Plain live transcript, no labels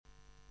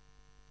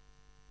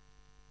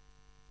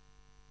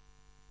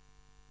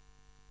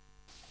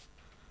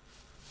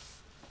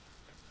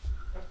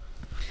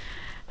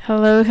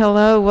Hello,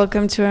 hello.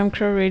 Welcome to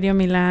mcrowradio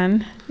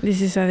Milan.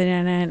 This is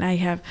Adriana and I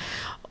have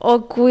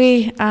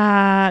qui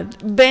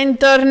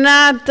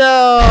bentornato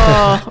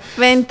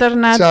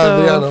Ciao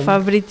Adriano.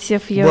 Fabrizio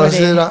Fiore.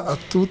 Buonasera a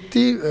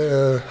tutti.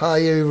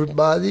 Hi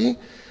everybody.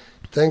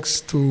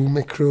 Thanks to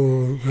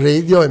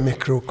mcrowradio and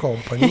mcrow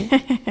company,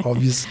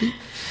 obviously.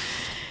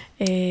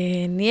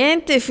 E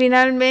niente,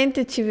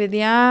 finalmente ci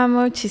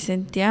vediamo, ci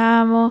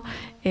sentiamo.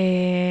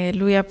 E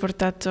lui ha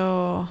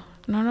portato...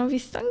 Non ho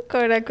visto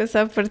ancora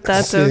cosa ha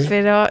portato, Sì.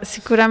 però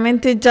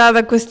sicuramente già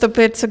da questo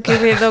pezzo che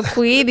vedo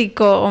qui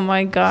dico, oh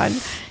my god,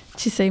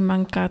 ci sei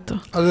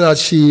mancato. Allora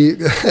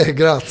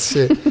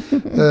grazie.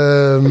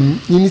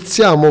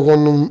 Iniziamo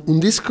con un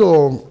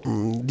disco,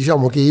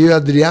 diciamo che io e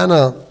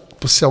Adriana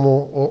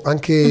possiamo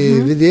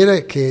anche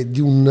vedere, che è di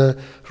un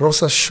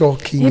rosa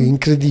shocking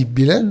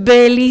incredibile.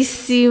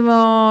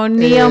 Bellissimo,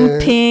 neon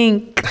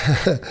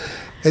pink.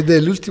 Ed è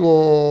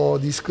l'ultimo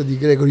disco di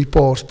Gregory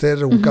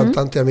Porter, un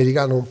cantante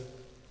americano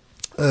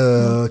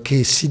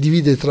che si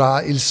divide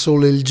tra il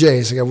soul e il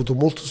jazz, che ha avuto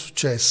molto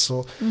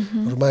successo,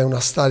 ormai è una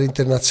star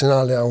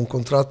internazionale, ha un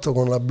contratto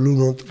con la Blue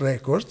Note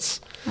Records.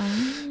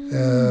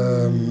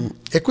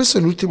 E questo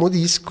è l'ultimo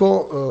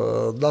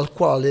disco dal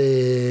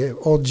quale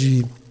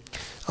oggi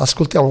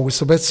ascoltiamo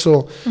questo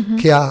pezzo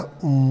che ha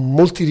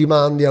molti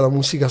rimandi alla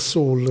musica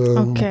soul,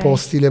 un po'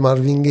 stile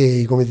Marvin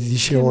Gaye, come ti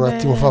dicevo un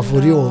attimo fa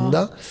fuori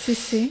onda.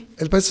 Sì.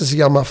 E il pezzo si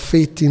chiama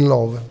Fate in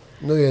Love.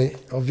 Noi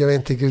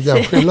ovviamente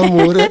crediamo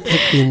nell'amore e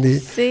quindi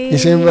mi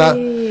sembra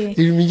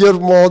il miglior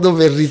modo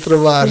per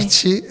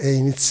ritrovarci e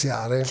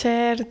iniziare.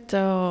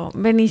 Certo,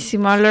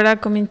 benissimo. Allora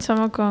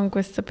cominciamo con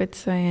questo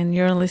pezzo and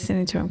you're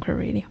listening to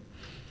mcrowradio.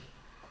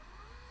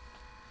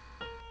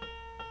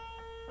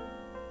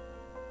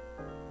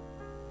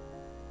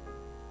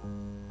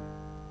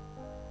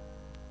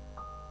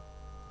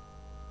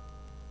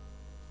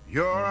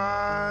 Your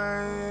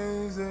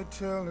eyes, they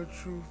tell the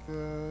truth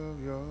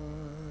of your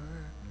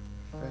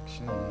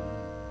affection.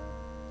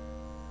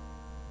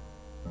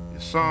 Your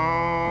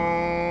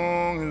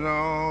song is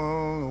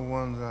all the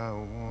ones I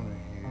want to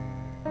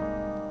hear.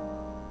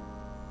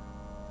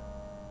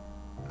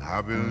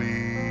 I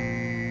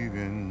believe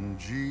in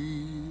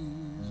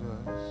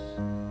Jesus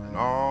and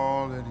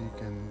all that he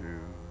can do.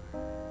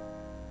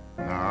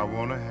 Now I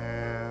want to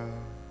have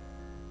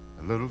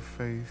a little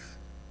faith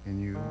in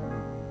you.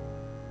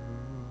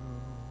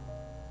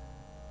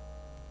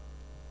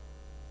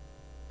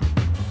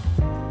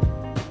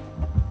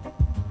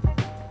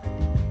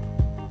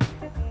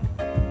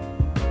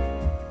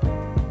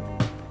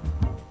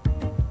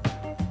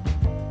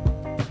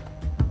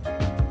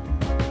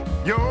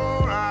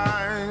 Your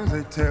eyes,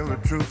 they tell the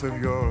truth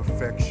of your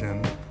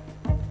affection.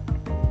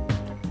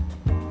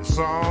 Your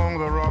songs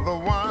are all the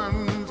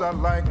ones I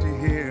like to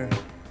hear.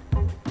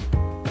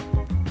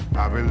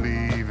 I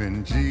believe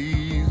in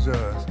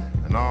Jesus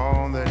and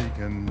all that he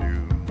can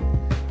do,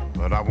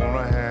 but I want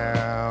to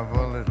have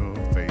a little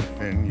faith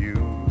in you.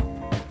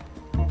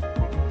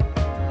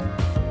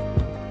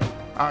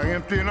 I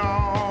emptied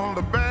all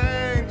the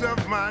bags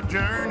of my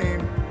journey,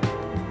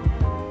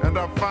 and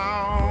I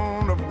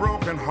found a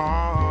broken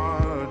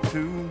heart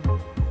too.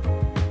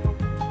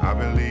 I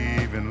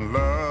believe in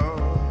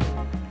love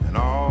and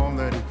all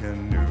that it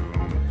can do,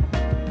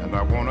 and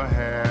I want to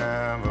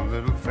have a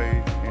little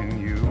faith in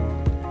you.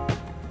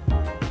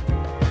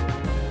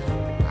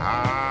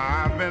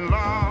 I've been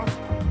lost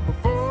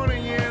for 40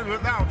 years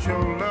without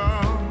your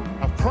love.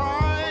 I've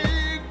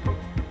cried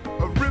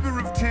a river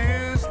of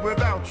tears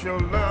without your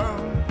love.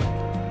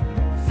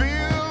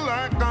 Feel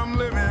like I'm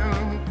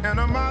living in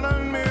a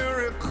modern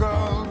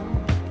miracle.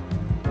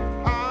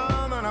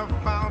 I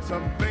found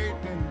some faith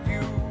in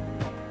you.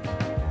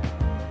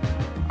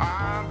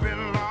 I've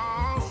been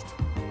lost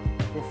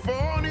for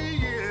 40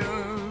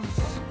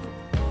 years,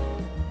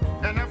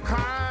 and I've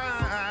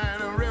cried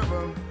a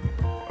river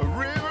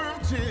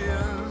of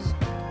tears.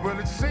 Well,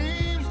 it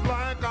seems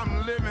like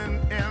I'm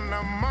living in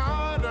a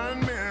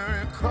modern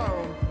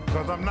miracle,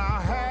 'cause I'm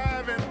now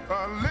having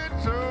a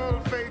little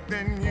faith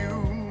in you.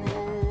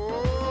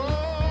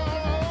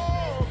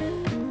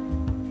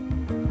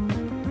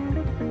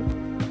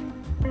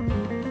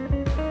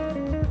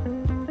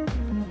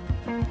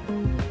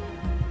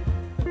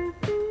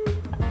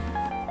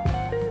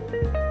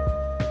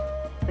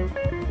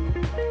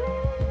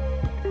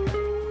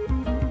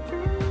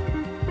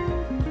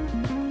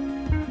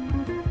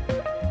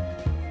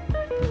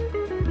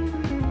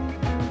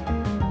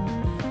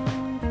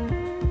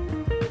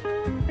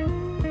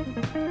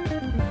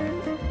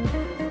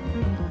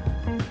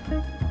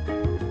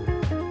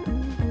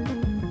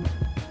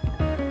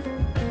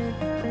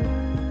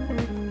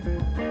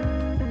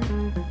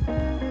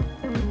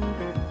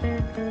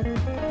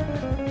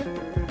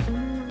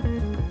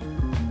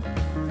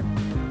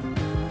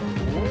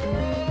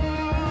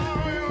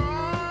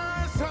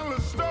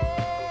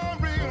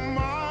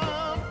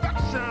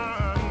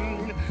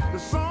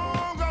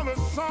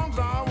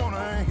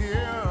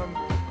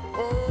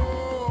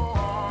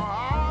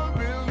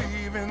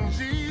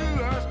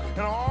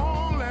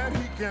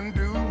 can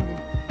do.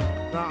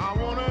 Now I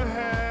wanna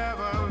have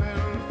a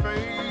little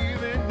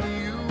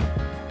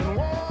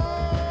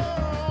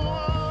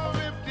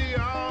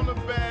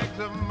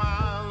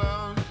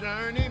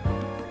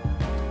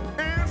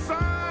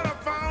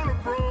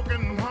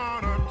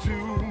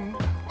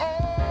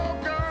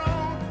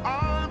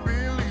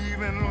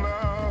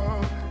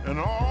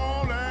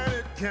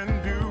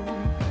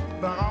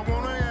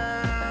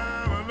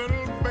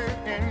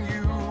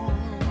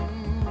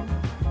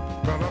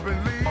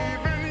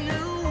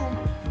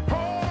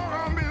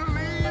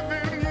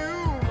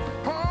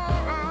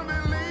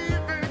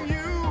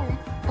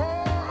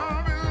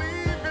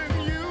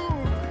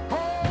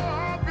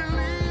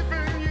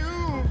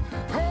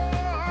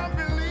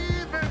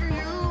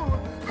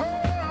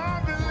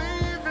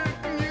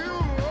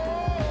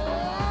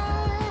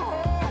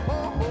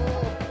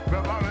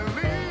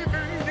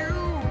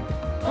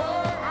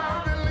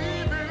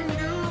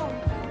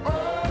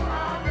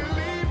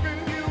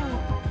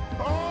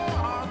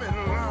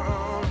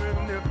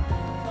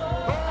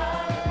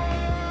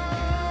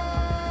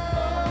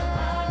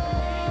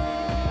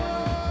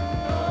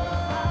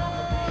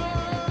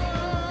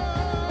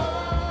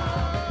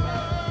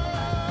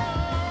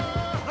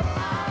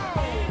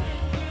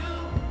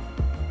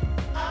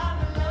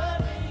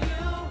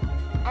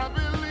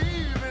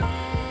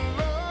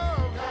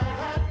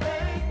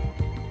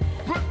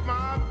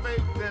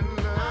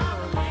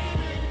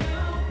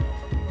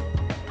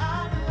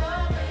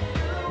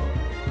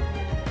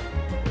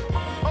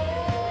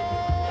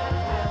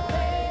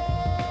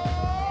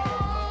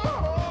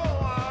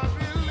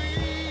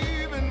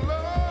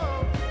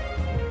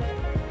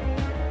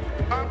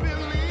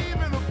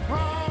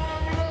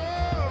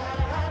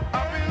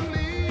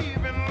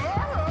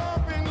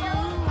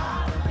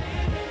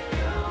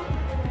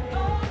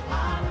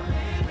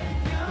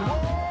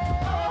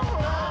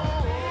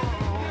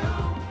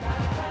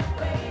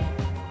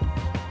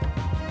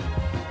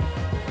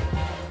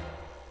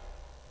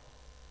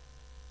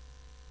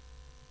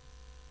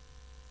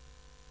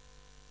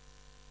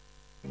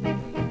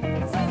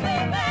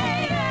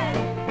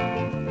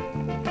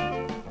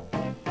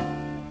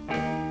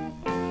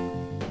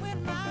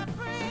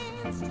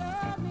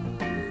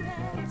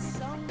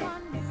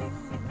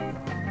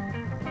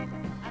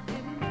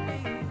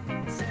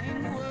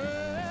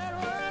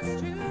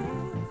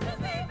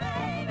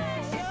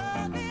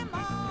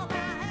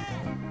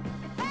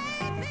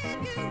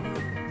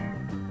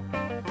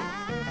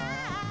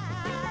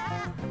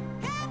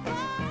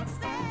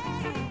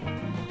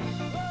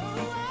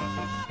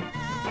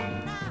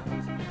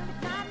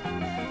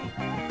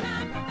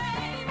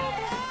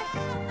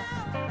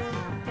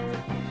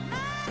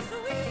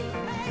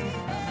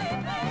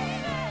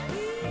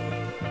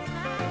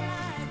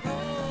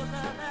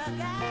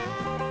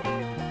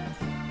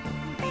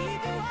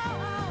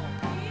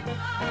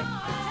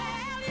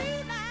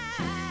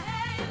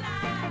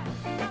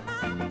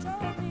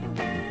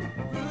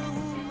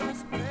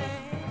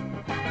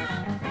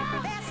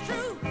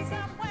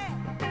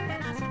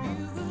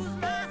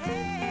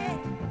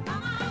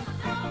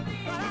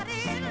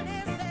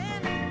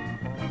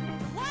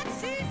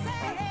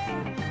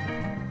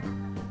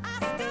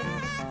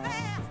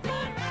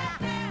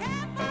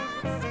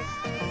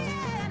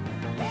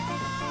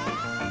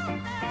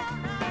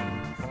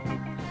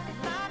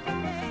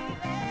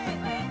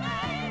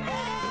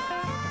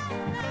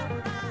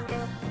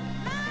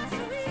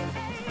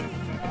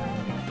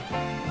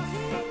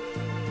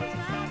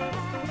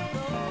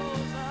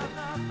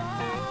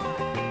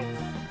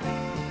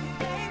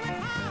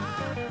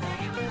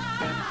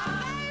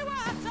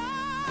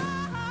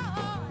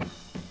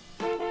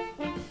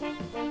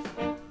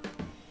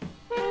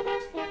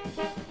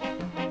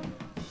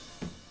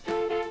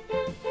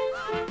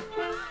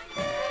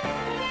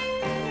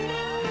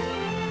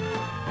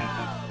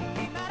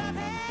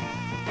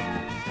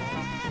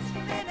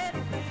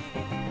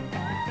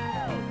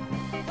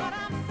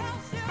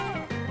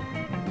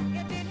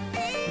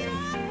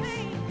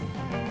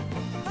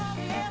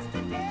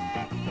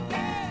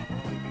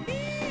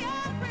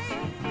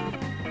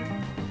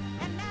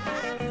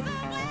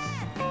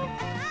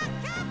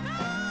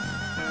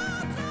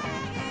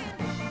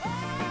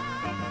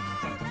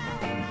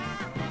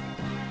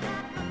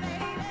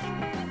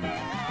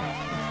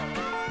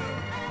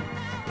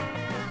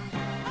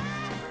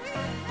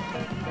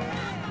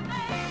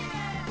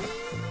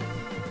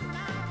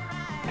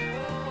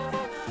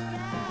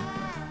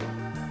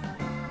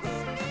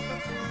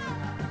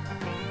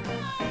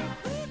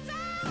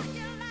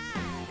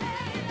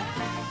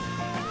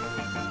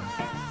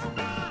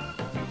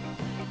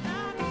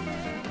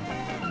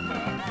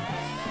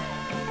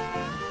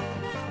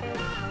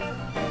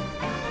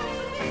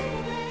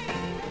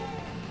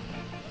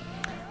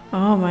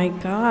Oh my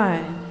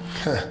God.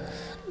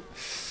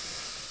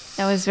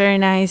 That was very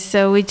nice.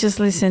 So we just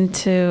listened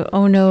to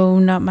Oh No,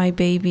 Not My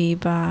Baby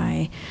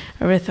by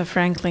Aretha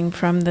Franklin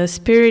from the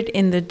Spirit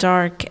in the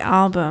Dark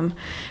album.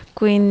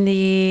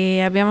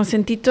 Quindi abbiamo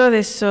sentito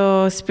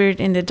adesso Spirit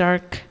in the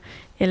Dark,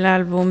 è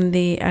l'album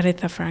di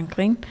Aretha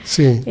Franklin.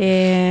 Sì.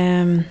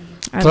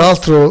 Tra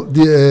l'altro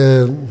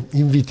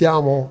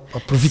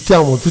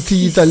approfittiamo tutti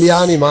gli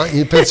italiani, ma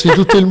penso di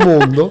tutto il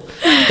mondo,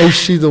 è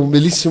uscito un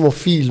bellissimo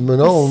film,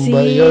 no? Un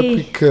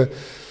biopic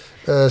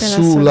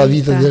sulla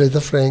vita di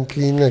Aretha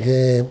Franklin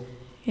che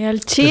è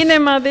al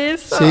cinema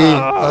adesso. Sì,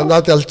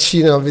 andate al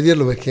cinema a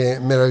vederlo perché è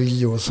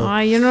meraviglioso.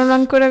 Io non l'ho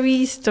ancora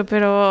visto,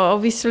 però ho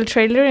visto il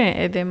trailer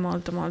ed è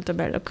molto molto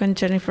bello, con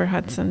Jennifer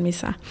Hudson, mi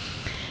sa.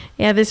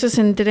 E adesso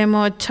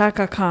sentiremo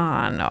Chaka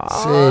Khan.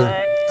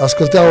 Sì.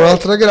 Ascoltiamo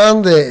un'altra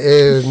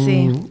grande,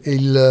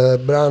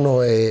 il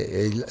brano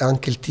è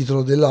anche il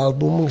titolo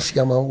dell'album, si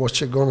chiama What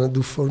You Gonna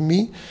Do For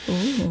Me,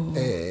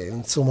 è,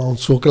 insomma un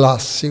suo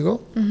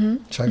classico.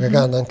 Chaka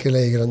Khan, anche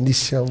lei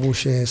grandissima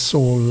voce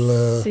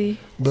soul,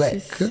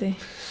 black,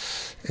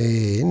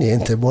 e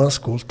niente, buon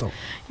ascolto.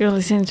 You're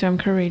listening to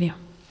mcrowradio.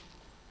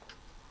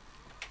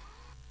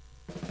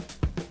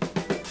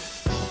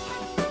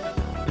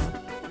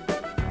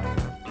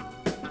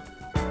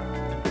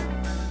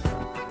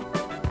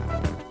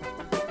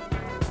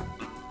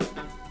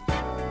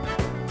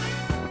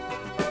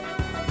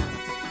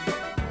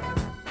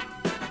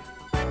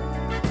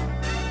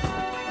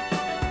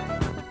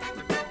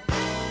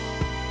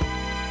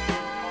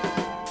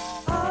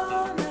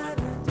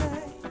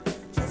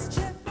 Just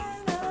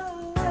chipping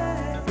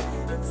away,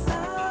 it's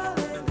all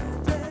in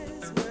the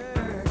days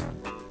where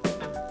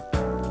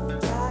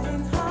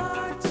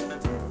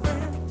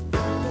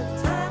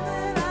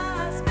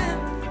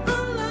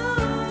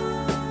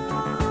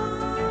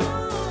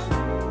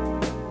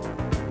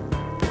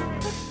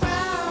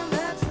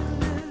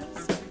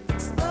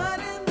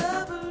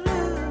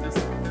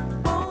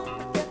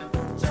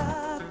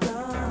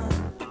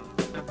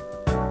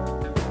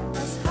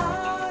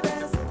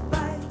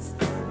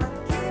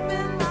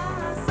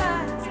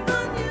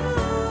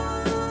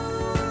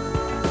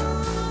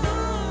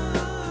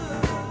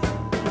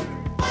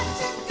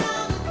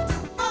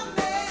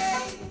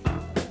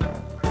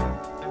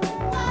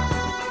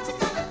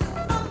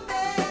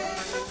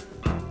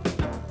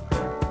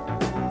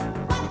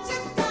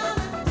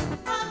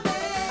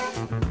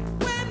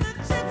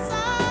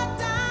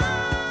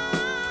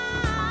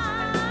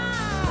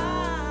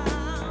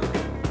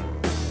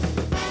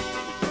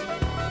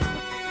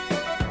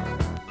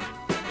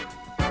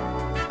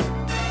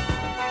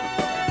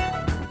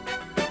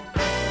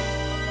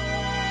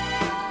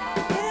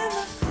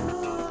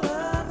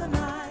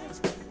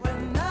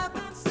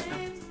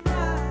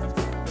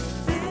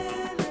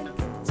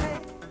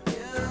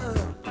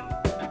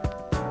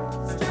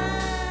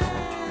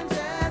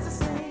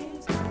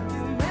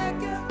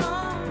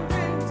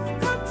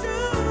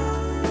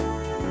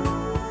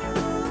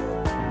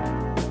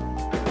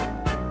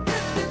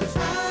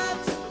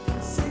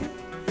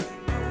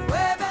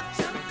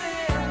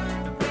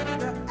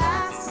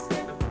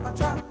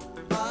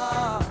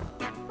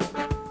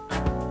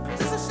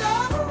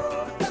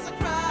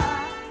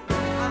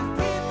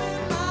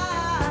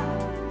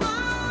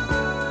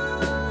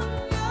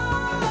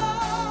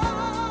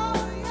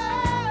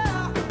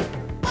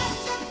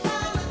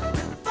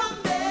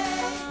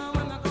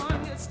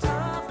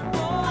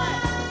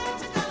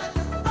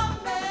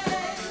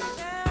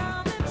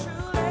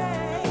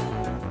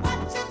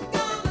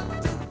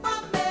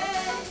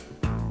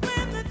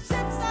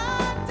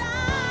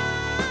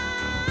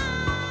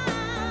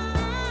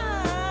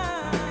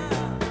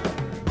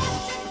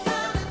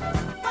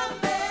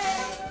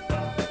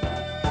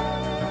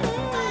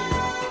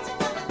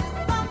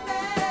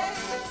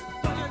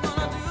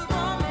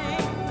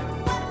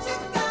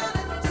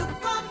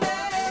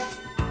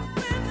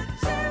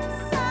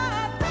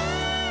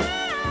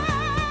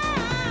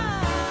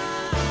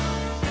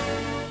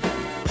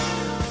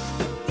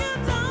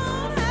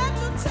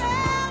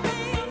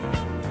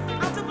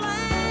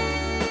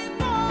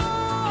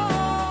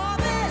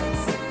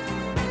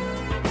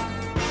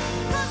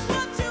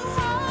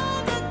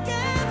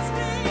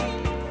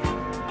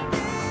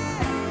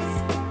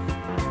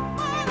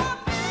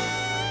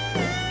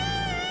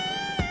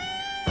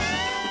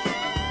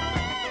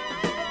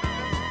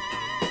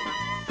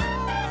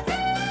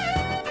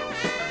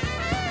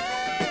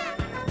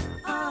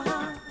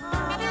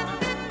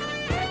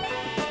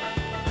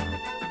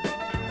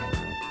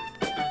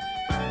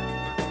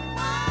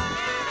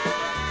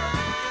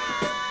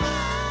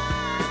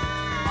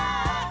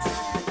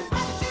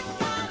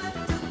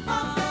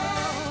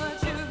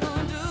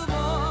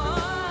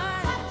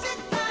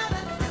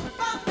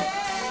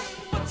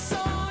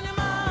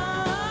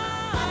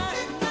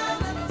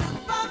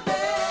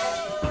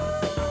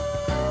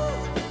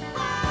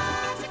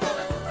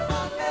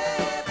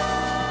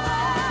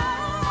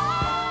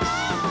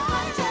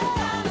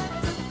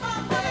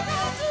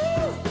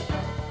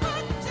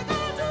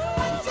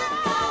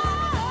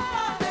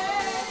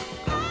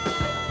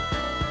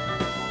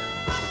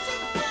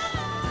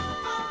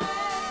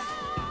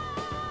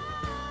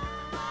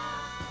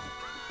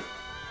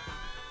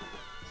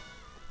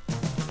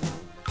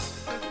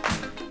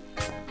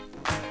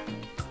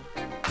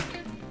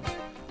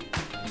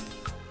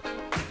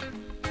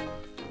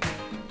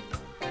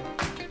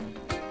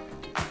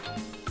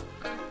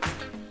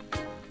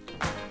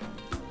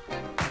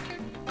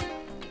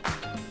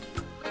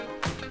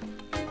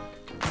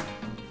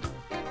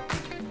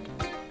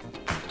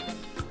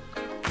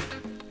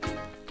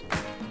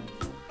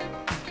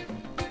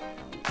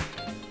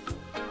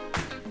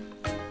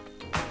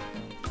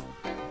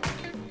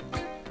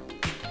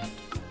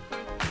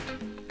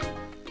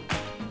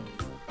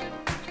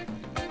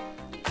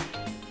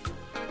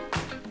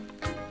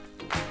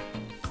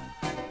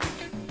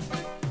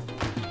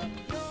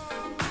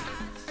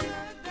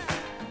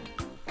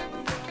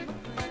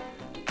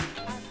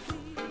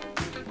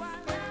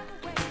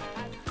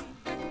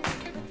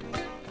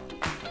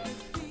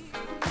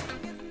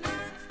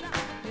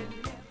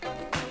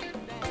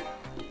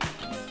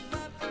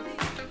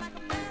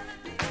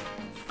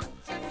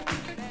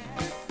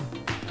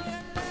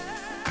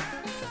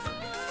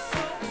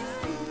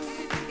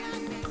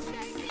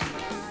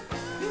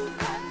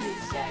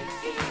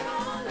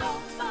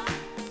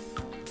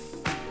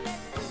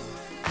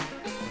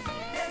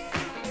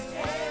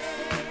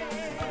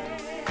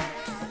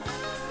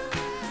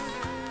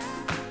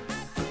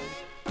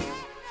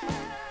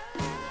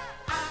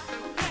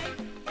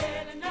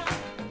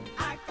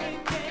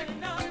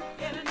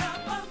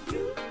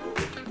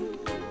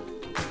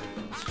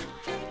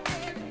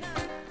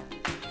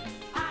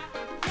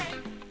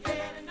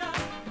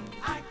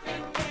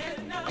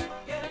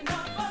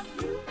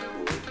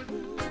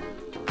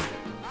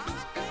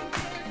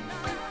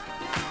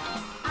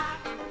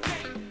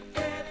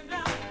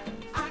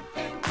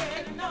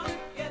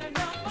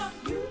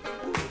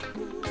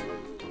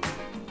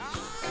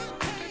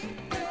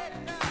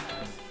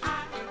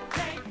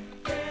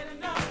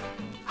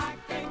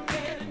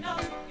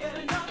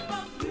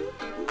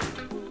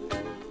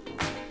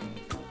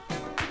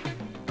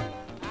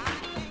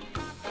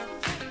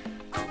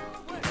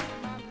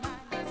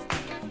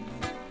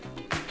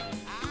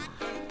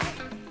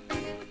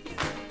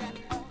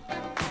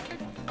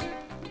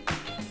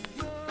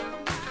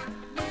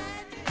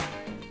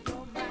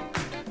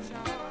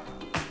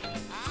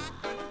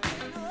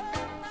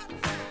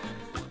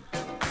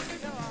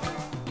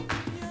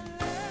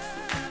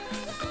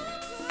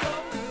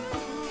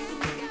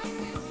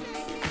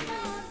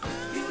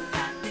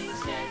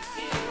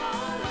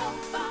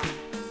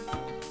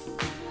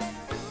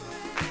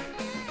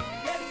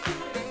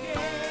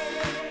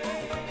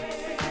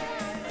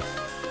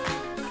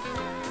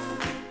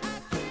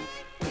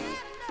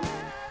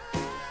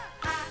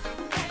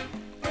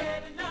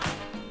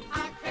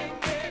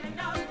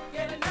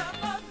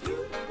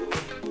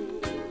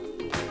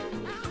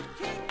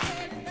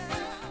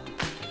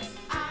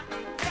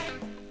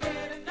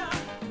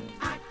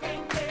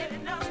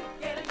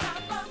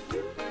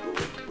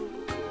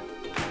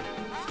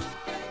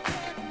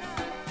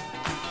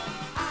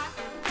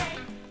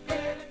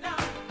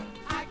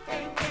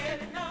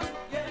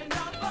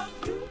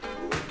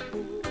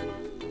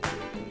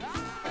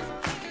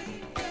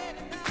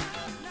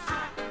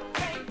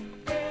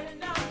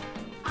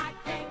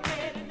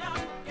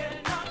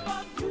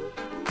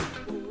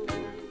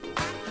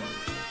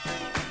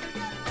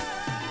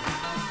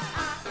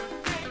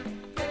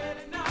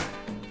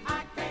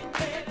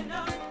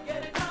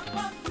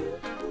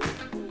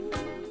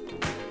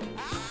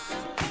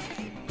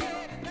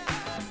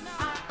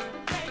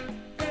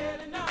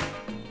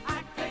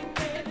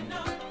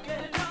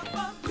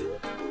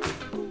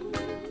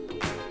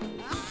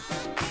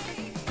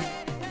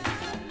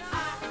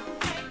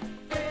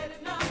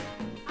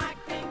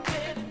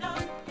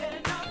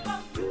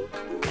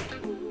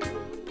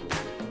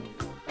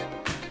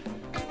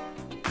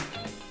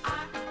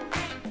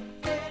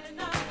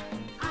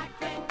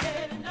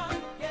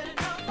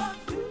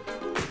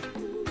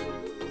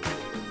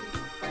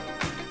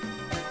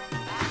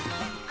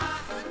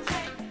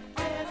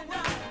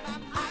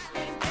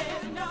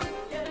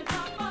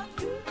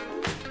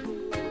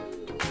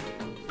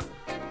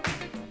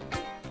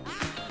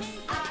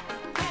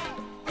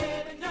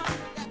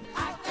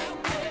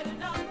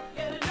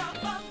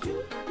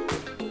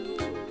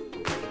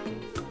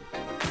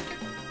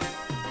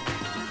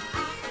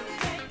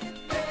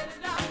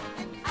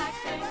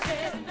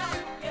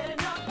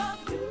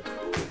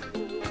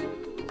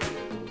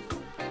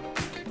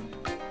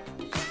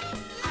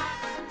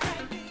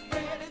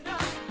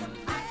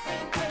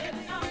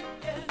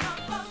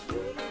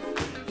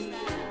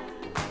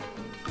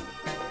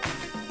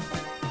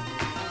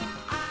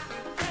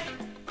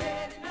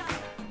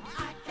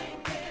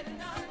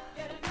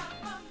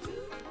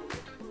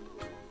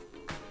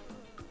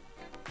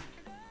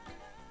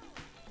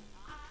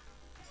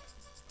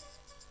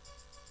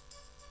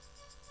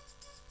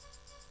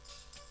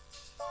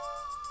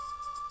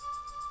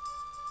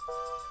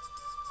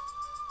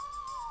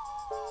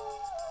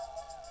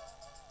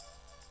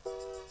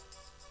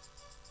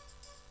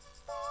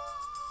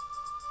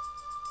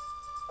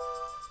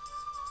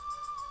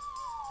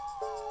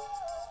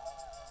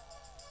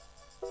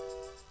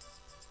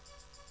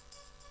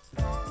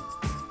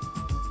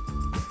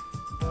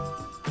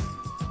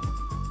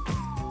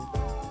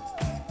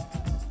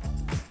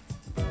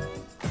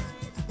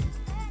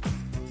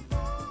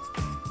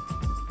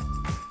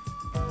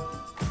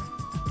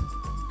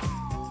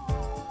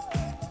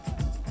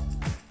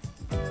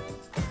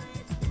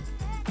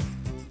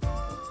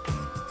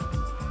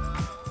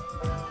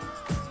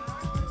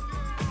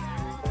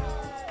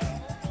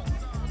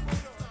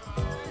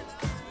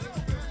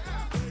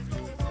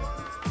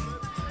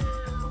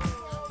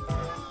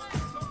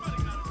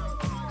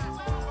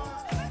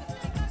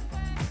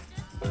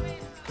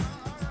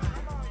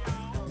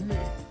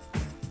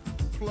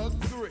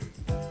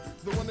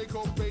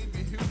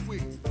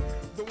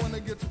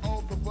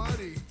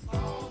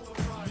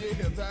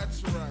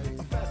That's right.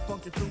 A fat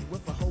funky fruit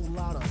with a whole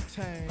lot of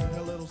tang.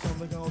 A little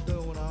something gonna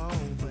do in our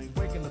own thing.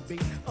 Breaking the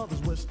beat,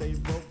 others wish they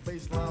broke.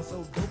 Baseline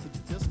so dope that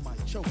you just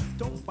might choke.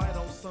 Don't bite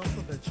on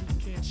something that you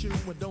can't chew,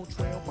 and don't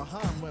trail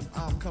behind when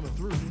I'm coming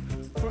through.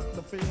 Front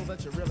the feel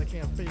that you really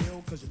can't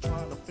feel, cause you're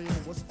trying to feel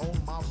what's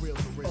on my real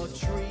for real. A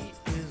tree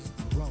is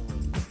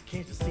growing.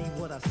 Can't you see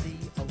what I see?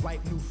 A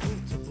ripe new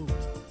fruit to boot.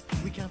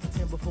 We count to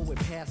 10 before we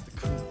pass the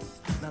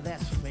cruise. Now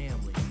that's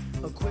family.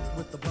 Equipped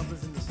with the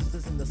brothers and the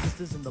sisters and the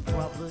sisters and the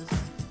brothers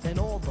and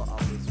all the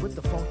others with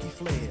the funky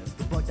flares,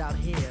 the bugged out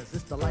hairs.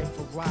 It's the life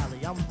of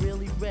Riley. I'm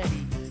really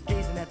ready,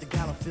 gazing at the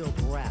gala-filled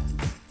rap.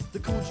 The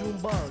cool June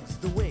bugs,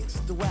 the wicks,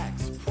 the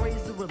wax.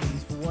 Praise the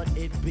release for what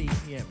it be,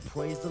 and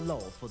praise the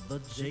Lord for the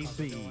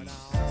JBs.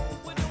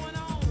 We're doing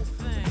our own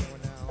thing.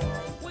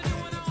 We're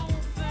doing our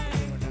own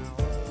thing.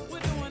 We're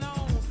doing our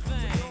own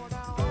thing.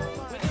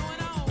 We're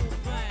doing our own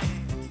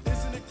thing.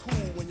 Isn't it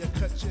cool when you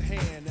cut your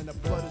hand and the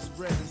blood is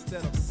red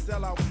instead of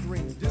sellout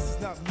green? This is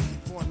not music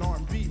for an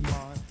R&B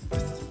line.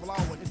 This is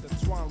flower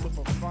intertwined with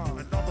a vine.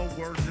 In other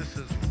words, this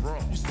is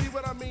raw. You see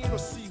what I mean, or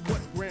see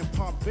what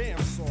Grandpa Bam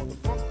saw? The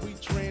funk we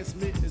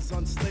transmit is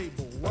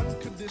unstable. One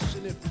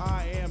condition if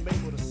I am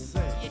able to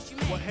say. Yes, you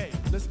may. Well, hey,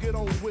 let's get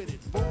on with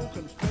it. Vocal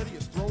confetti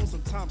is thrown,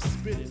 sometimes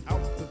spit it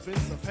out the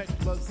vents of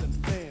hecklers and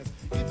fans.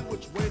 Either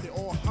which way they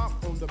all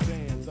hop on the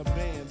band, the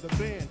band, the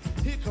band.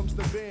 Here comes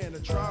the band, a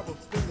tribe of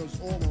fingers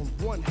all on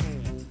one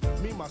hand.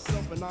 Me,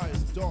 myself, and I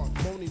is dark.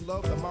 Moni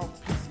love, the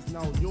mouthpiece is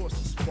now yours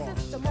to spark.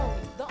 Sister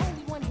Moni, the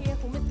only one here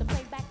who missed the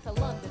plane back to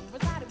London.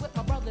 Resided with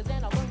my brothers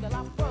and I learned a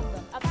lot from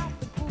them. About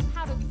the groove,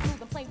 how to be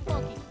smooth and plain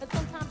funky. And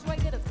sometimes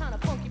rated it's kinda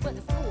funky, but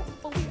it's cool.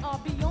 But we are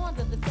beyond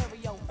the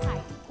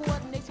stereotype.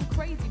 Coordination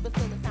crazy, but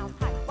still it sounds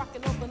hype.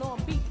 Rockin' up and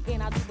on beat,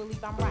 and I do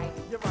believe I'm right.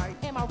 You're right.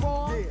 Am I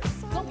wrong?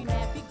 Yes. Don't be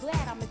mad, be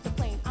glad I missed the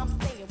plane. I'm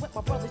staying with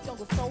my brothers,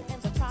 jungle soul,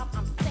 and the tribe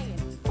I'm staying.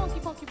 Funky,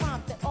 funky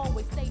rhymes that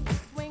always stay in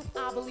swing.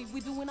 I believe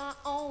we doing our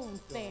own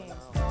thing.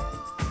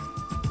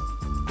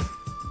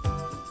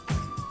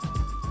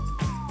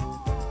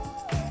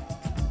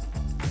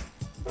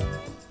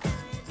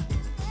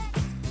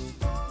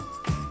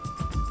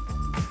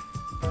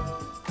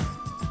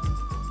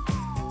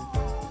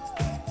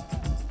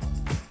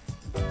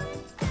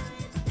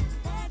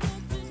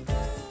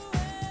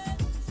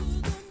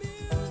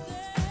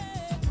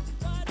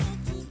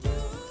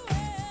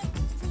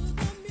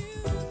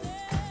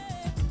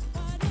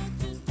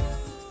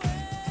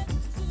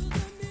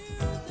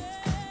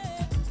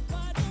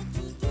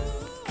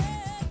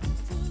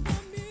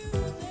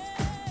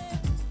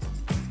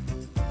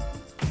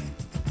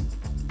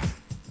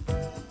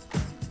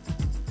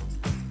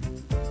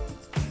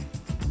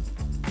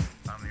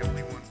 I'm the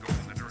only one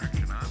going the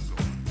direction I'm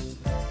going.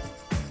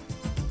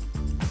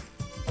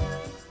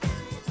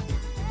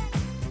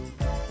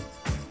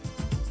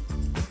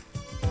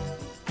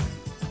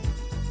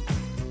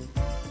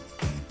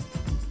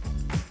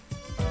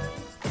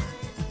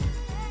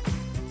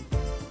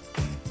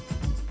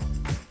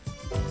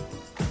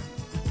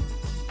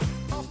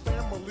 My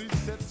family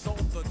sets all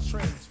the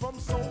trends, from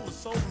soul to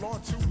soul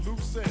on to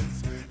loose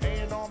ends.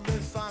 And on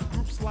this on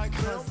groups like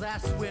them. Cause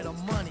that's where the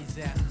money's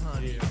at,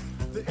 honey.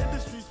 The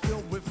industry's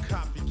filled with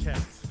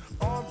copycats.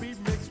 R&B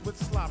mixed with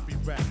sloppy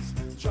raps.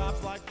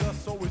 Tribes like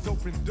us always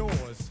open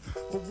doors.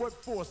 But what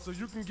for? So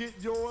you can get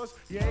yours?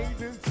 You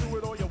ain't into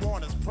it, all you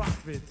want is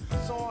profit.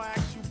 So I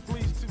ask you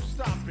please to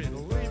stop it.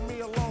 Leave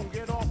me alone,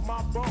 get off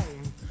my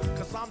bone.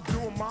 Cause I'm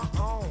doing my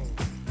own.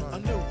 A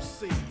new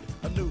seed,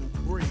 a new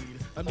breed.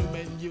 A new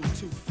menu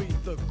to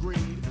feed the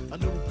greed. A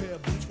new pair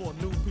of boots for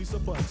a new piece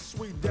of butt.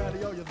 Sweet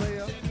daddy, are you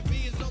there?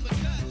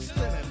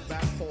 Standing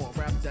back for a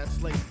rap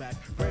that's laid back.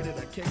 Ready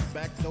to kick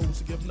back, those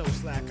who give no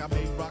slack. I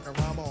may rock a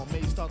rhyme or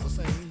may start the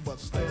same, but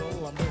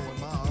still I'm doing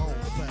my own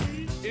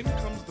thing. In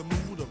comes the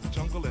mood of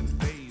jungle and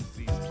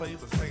daisies. Play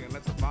the saying,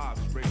 let the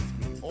vibes raise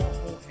me. All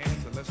hold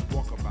hands and let's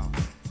walk about.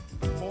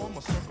 Form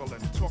a circle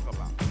and talk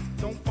about.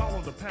 Don't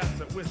follow the path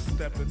that we're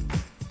stepping.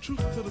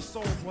 Truth to the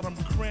soul is what I'm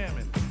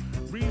cramming.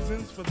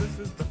 Reasons for this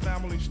is the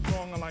family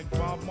strong, and like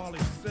Bob Marley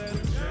said,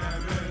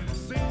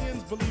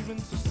 seeing's believing,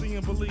 so see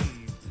and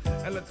believe.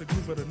 And let the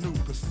group of the new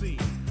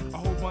proceed. A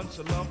whole bunch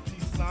of love,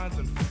 peace signs,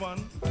 and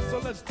fun. So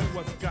let's do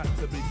what's got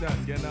to be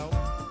done, you know?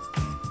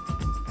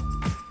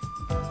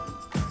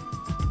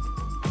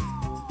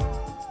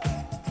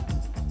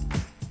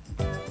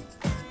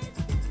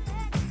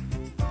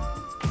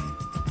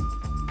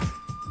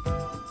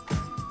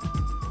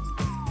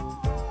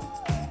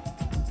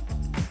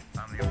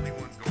 I'm the only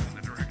one going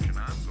the direction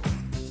I'm going.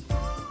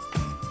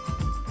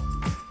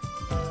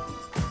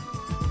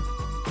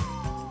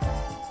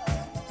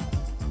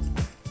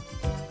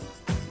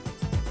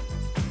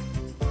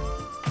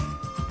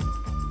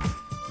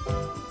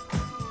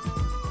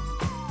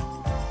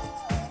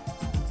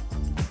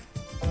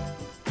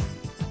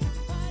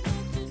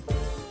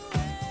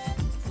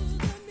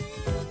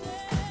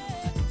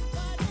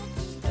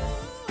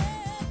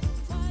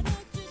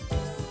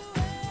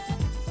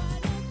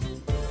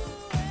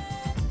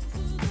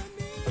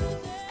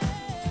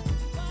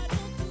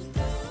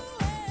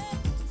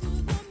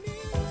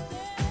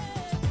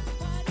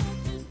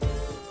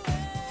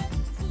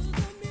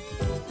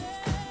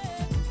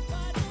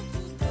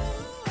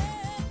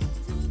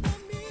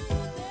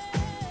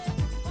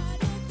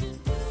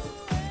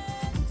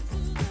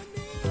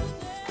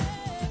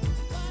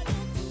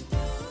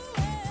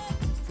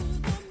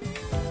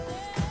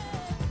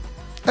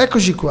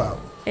 Eccoci qua.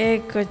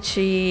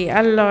 Eccoci,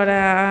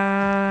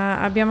 allora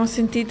abbiamo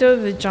sentito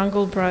The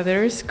Jungle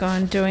Brothers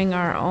con Doing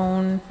Our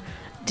Own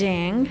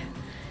Dang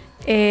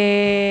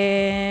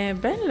e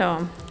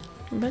bello,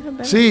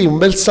 bello. Sì, un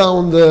bel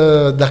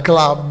sound da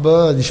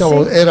club,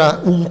 diciamo, Sì. era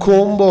un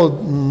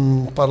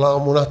combo,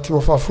 parlavamo un attimo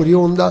fa fuori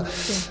onda,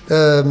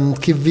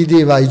 che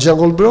vedeva i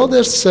Jungle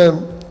Brothers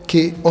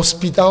che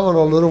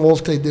ospitavano a loro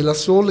volta i Della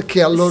Soul,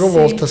 che a loro Sì.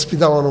 volta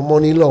ospitavano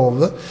Money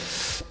Love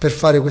per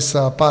fare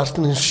questa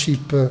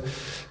partnership.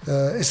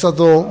 È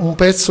stato un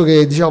pezzo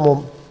che,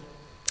 diciamo,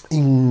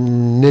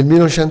 nel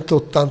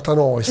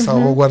 1989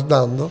 stavamo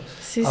guardando,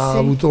 Sì, ha sì.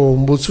 avuto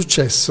un buon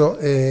successo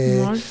e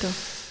Molto.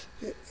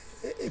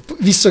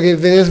 visto che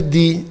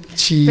venerdì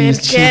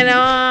Perché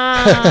no?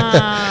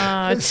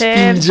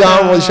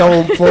 spingiamo, Certo. diciamo,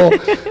 un po'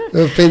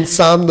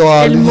 pensando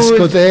alle Il mood.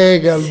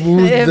 discoteche, al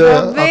mood,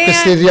 Vabbè. a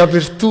queste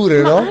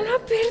riaperture, Ma no? hanno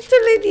aperto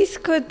le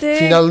discoteche.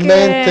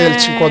 Finalmente il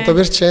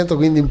 50%,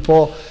 quindi un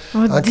po'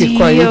 anche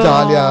qua in Oddio.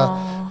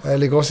 Italia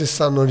le cose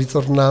stanno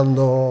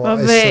ritornando a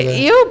Vabbè, essere...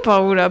 io ho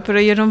paura, però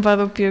io non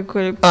vado più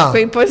a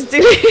quei posti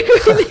lì,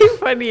 quindi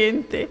fa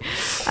niente.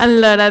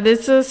 Allora,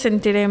 adesso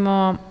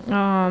sentiremo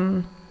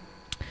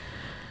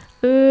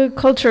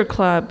Culture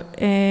Club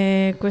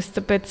e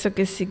questo pezzo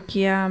che si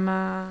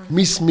chiama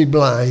Miss Me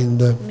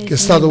Blind, Miss che è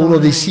stato Me uno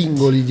dei Blind.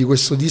 singoli di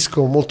questo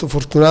disco, molto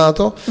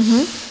fortunato.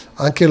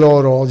 Anche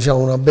loro, diciamo,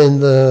 una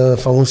band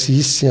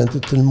famosissima in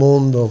tutto il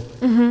mondo,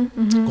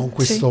 con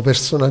questo sì.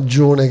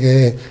 personaggione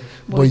che è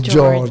Boy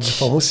George, George.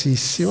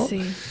 famosissimo.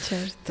 Sì,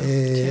 certo,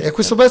 E certo.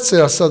 questo pezzo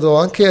era stato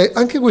anche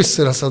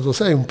questo era stato,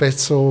 sai, un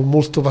pezzo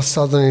molto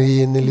passato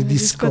nelle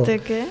disco.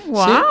 Discoteche? Sì,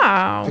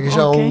 Wow! perché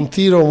c'era ok. un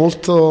tiro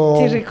molto...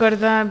 Ti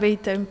ricorda bei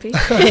tempi?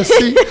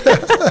 Sì.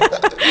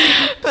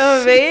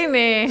 Va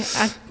bene.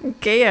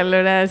 Ok,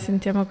 allora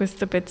sentiamo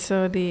questo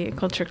pezzo di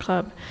Culture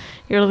Club.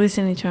 You're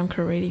listening to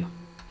mcrowradio.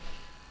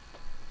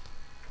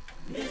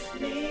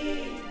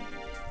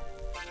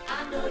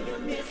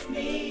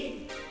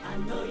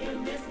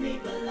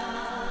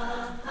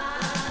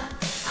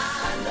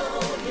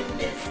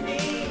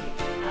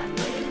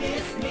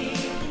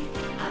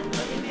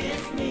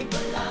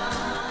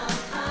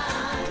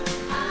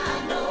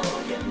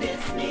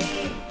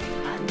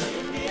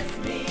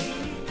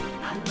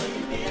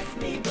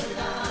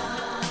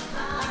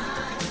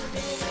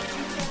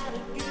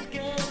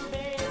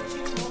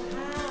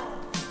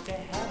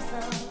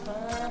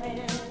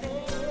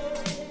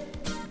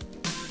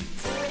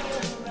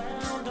 Turn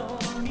around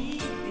on me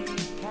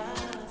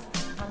because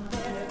I'm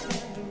better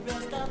than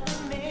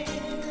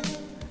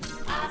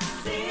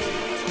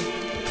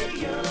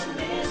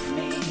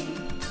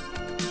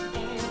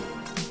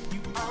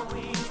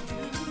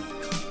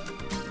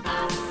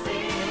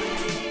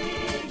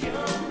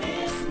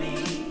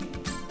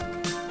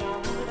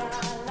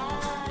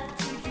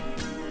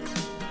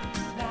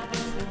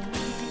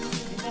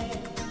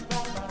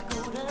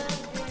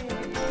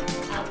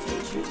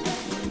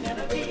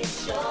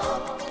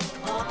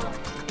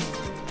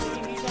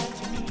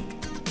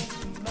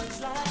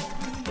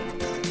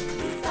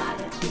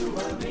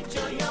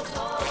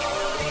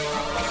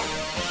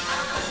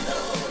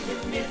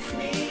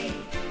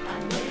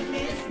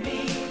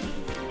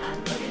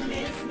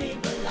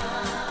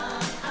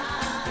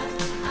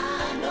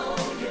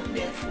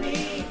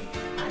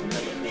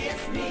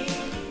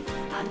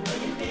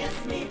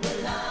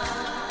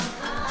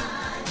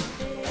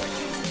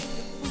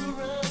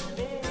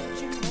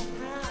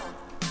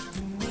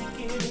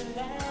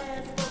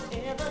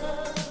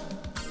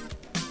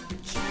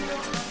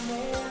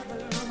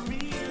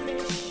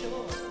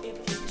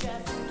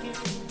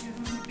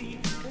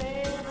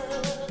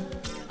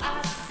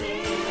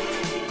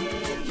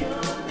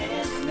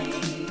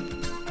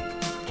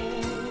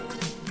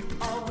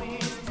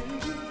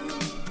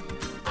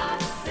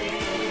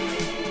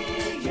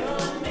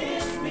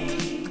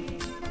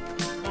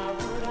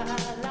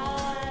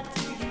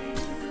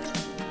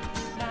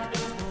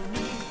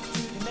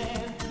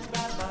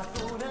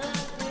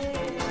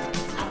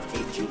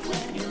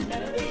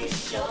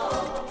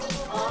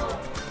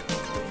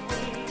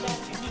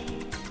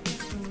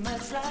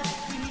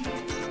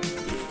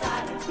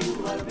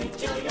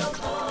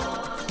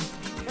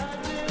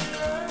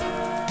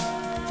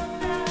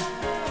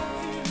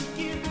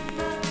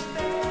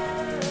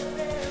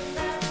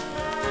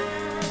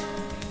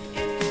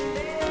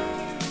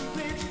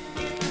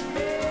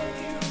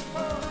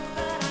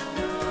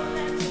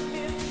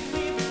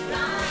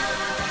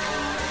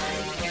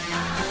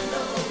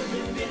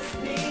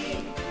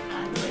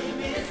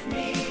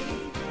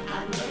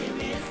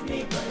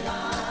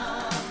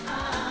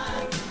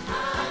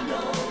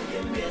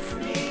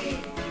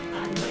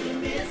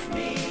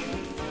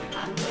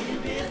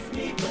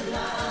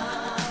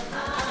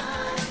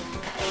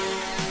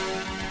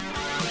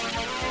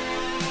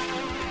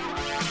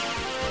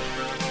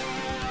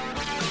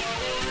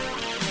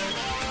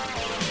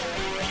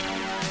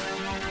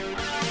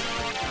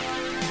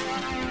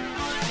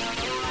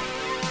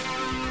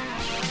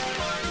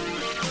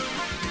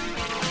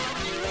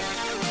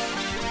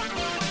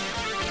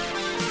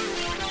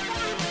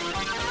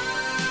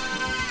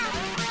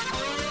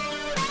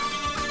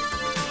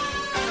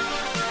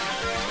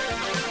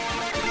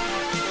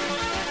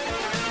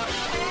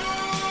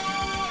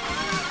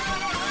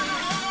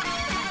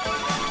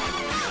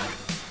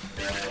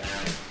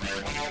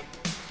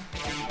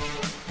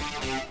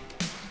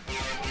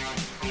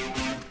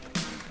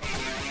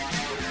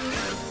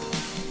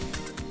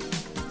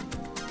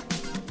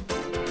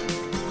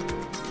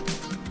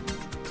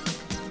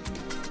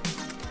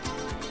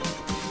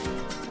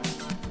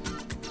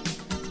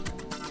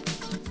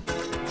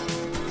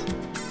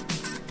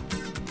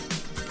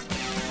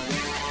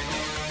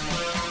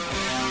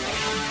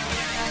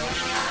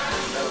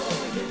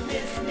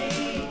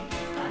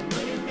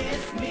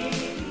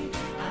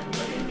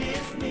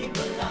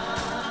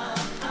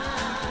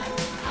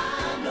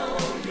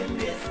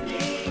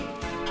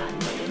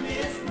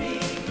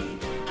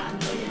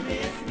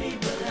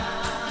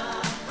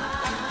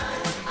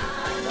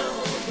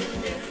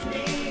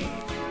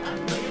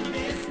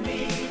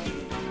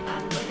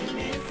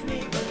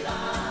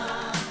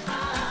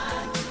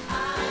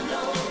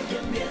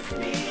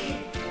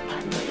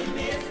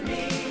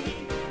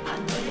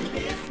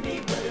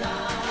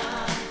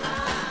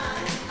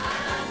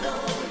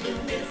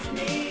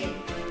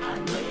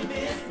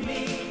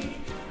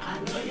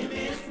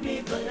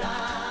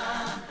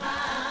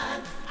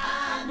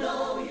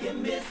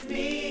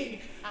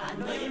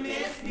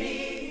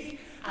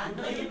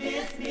know you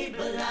miss me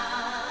blind.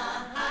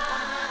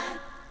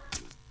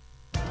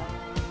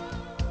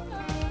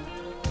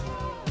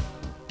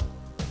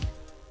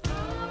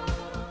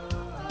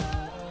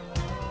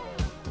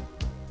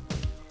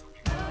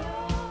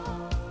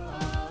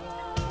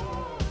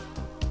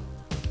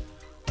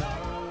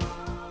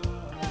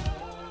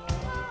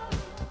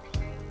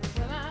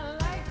 Well, I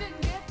like to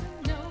get to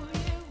know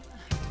you,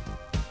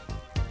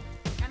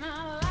 and I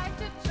like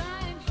to try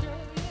and show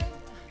you.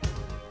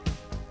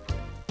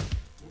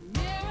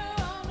 Mirror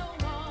on the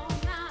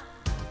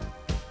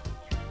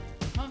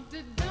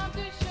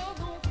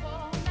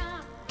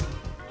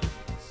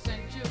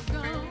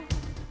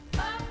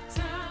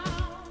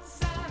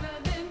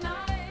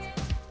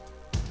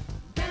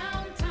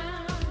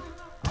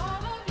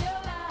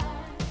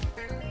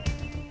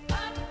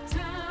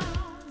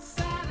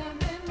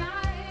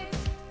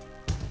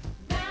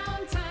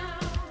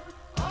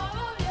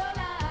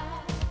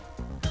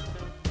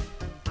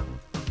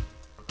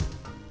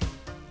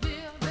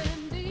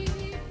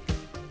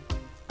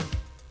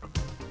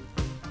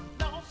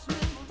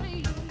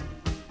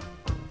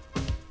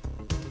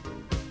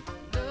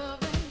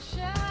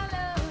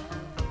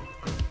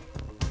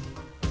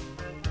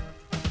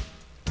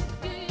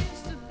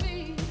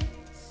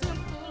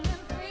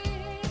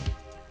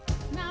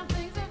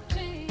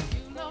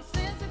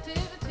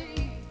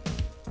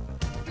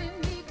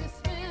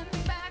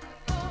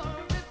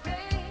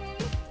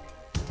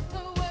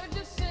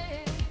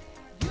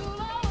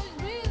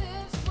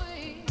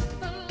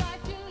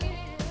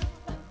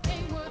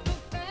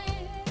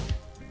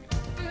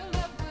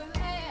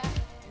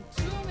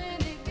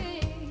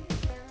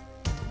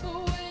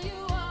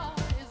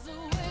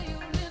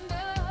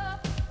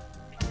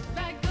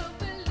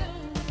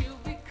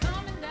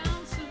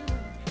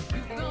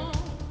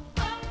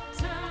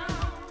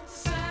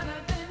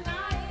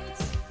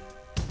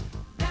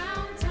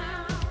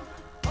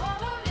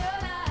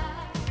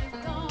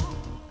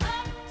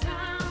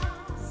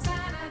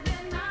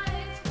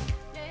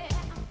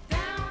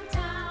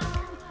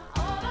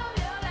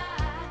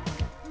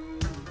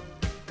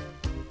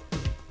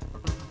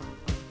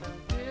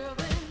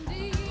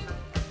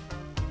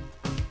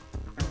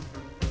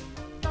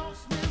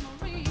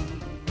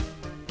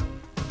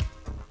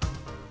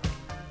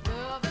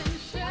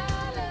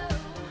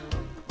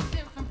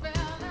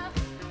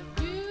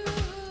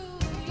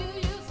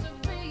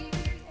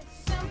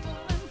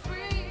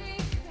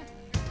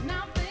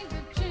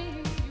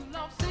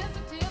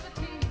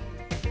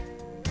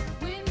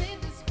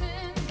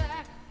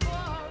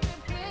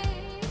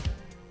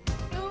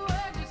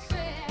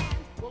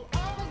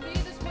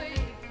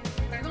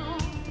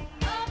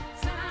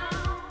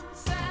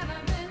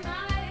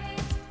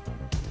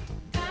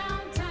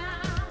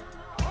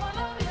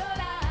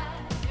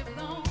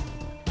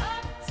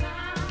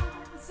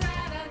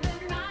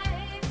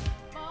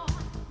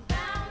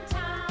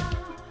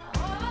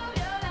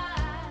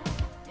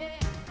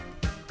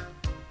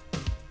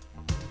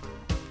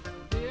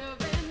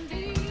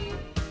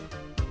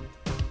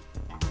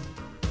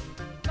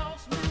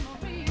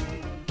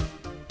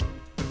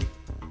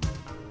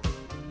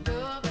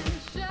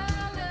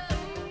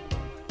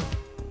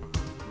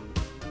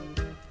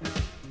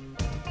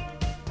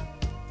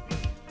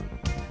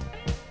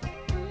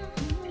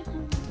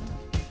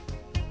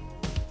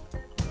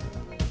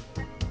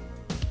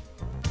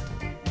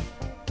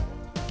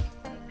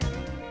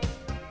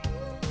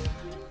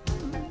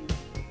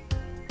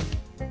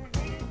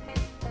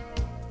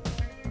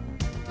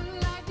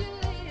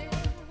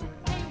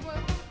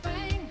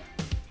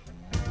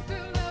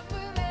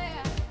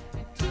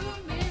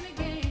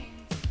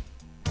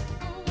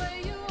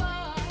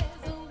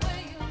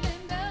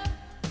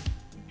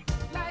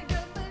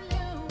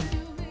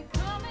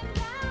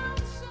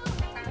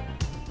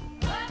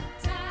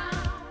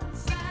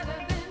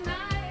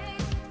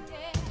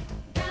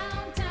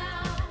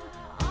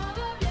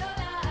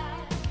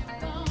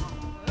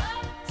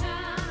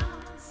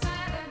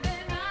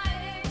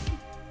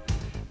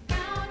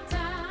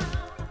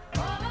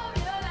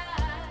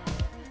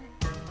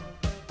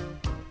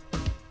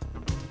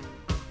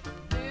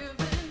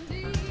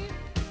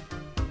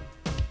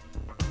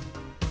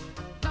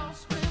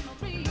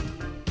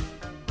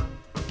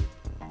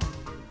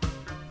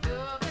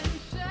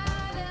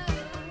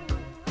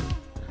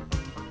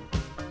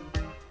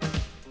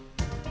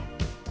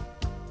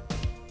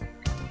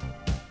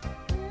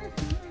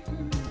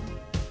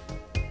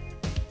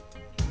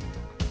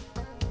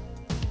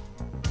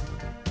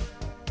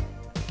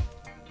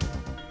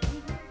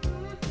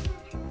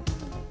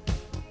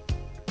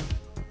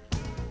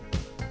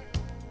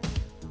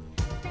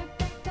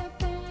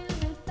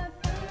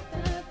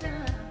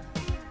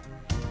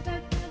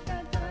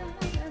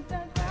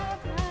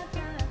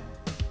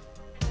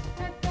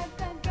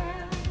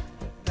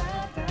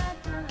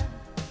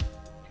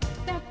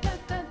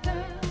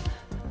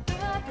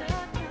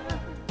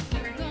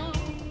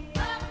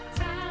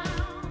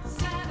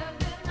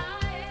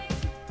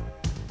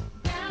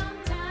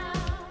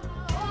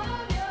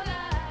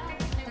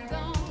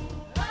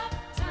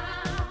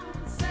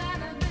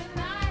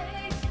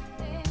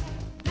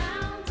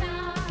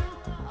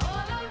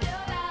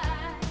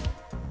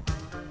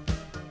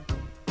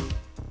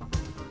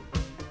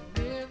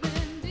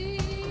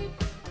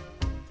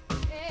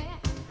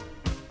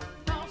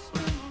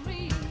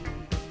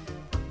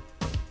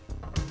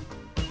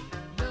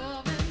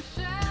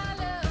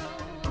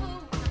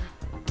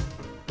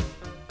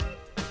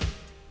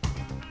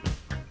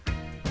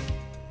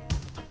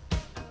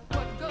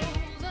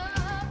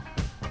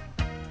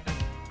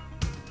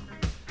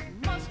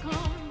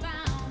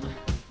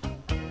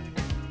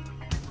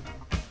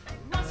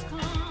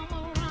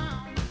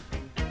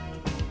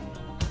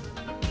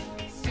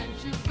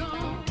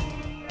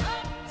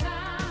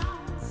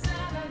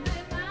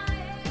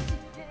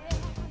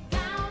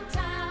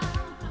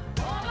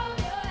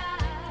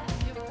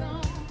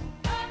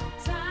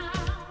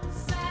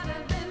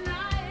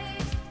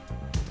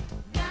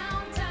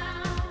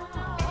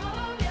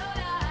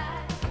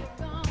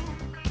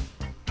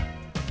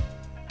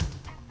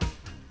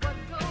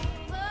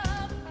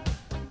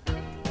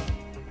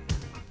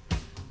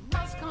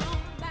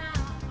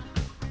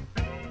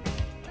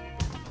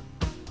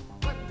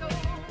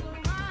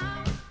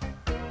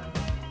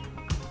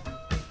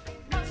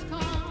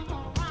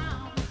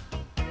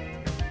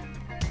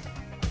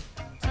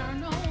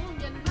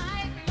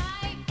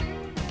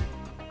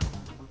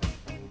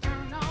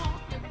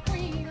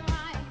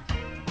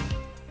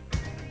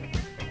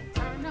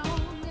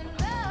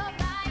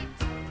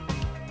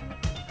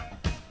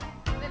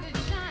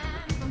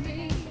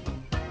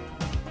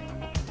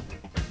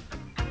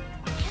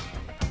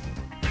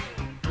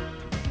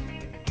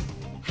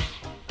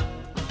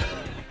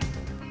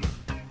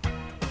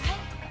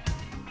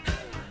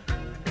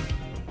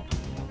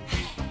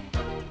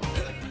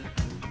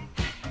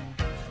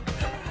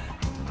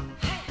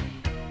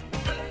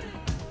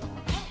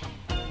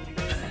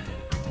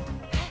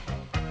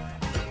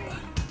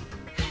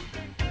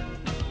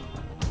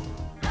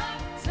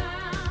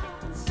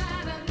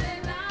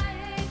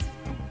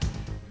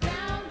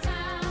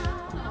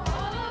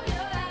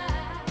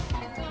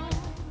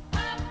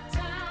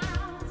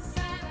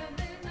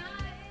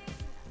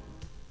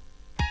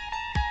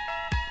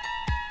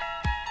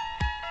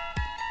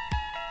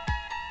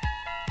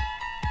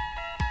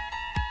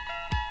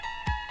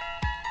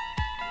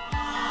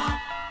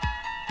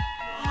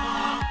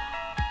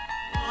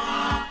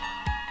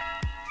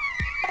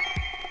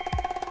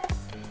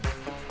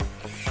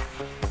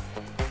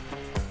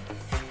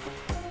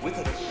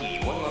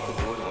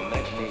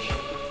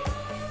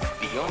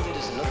Beyond it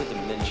is another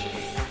dimension,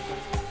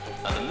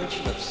 a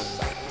dimension of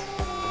sight,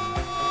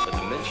 a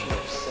dimension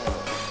of sound,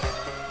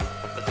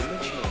 a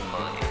dimension of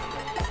mind.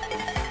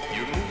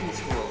 You're moving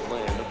through a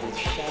land of both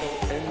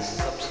shadow and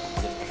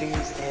substance, of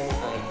things and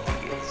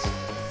ideas.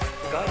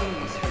 Guiding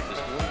you through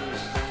this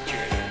wondrous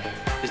journey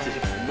is the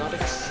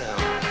hypnotic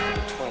sound of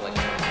the twilight.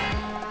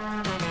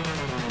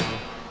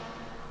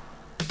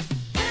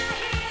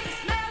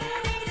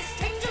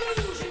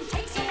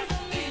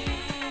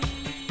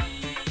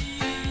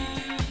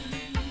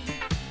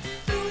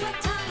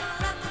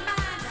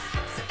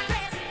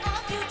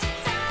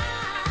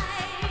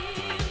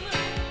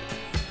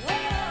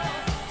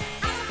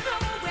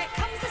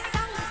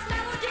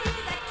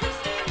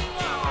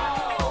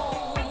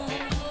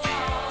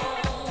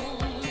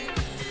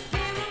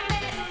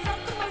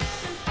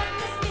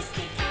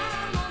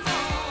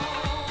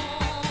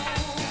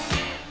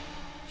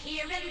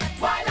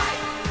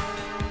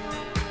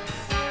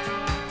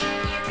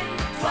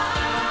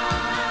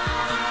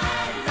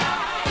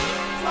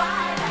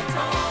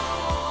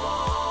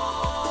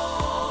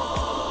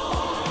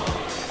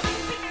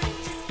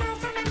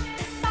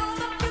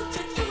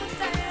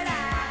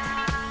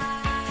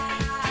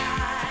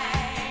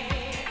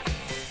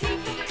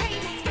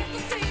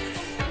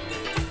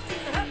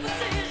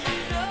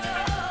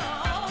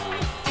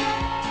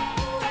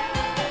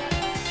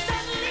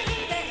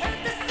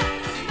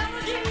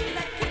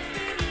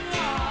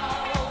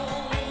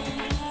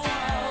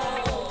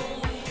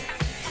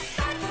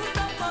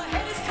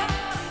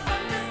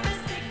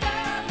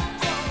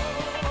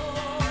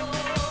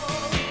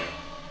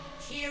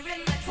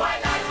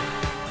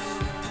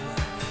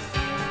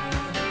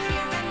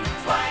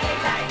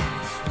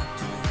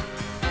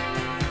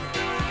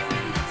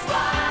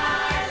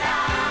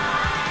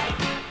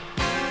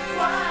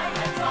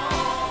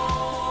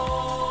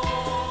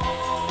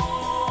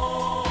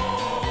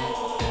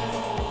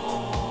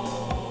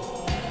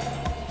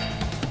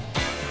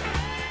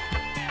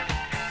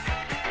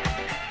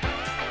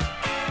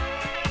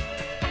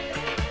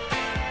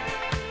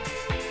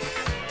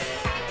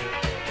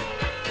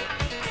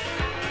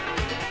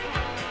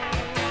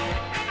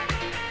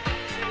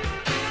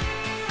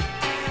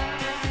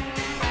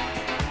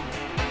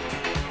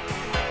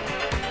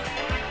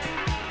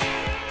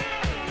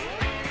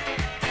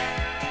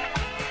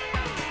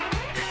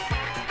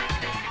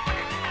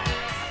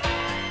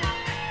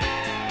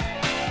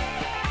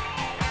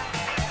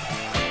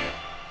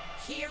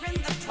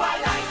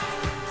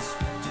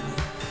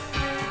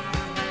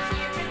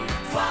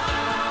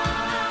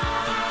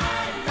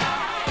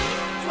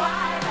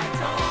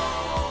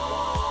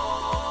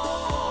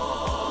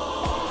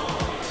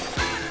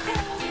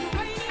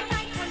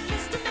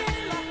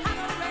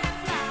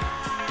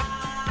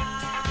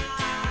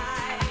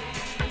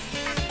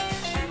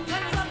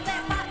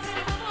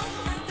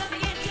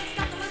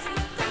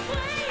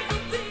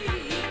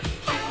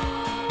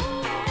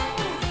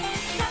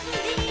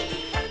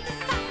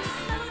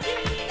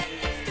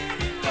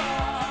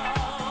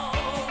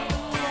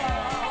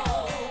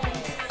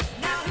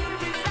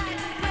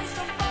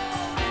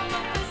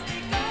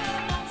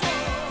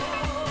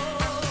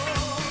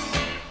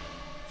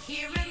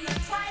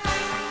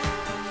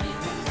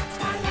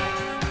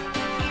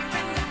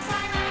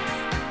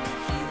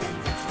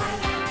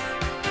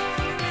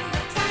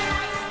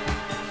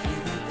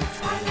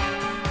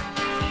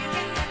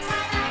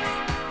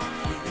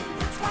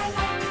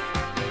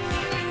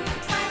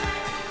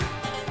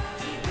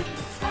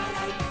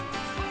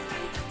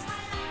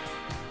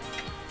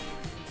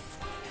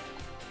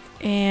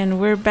 And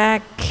we're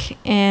back,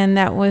 and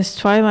that was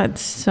Twilight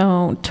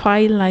Zone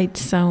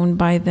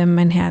by the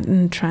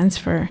Manhattan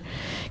Transfer,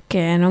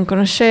 che non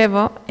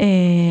conoscevo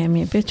e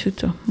mi è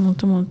piaciuto,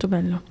 molto molto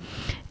bello.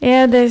 E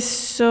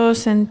adesso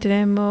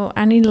sentiremo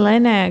Annie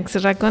Lennox.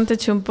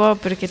 Raccontaci un po',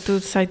 perché tu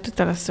sai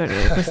tutta la storia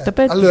di questa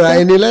pezzo. Allora,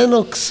 Annie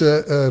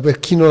Lennox, per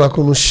chi non la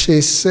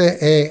conoscesse,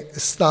 è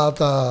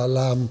stata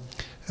la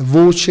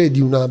voce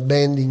di una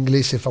band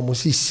inglese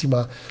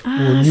famosissima,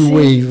 New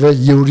Wave,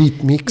 gli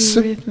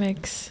Eurythmics,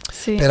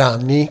 sì. Per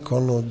anni,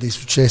 con dei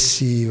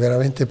successi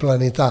veramente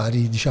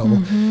planetari,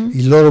 diciamo.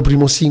 Il loro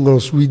primo singolo,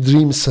 Sweet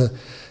Dreams,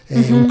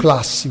 è un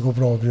classico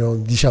proprio,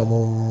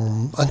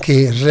 diciamo,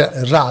 anche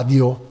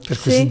radio, per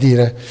così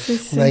dire,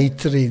 una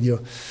hit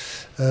radio.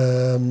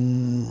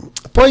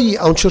 Poi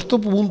a un certo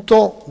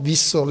punto,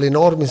 visto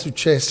l'enorme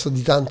successo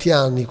di tanti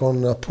anni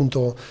con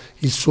appunto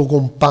il suo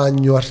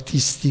compagno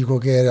artistico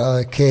che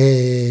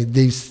è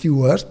Dave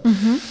Stewart,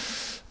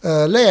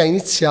 lei ha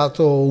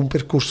iniziato un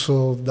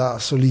percorso da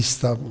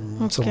solista,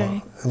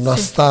 insomma, una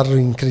star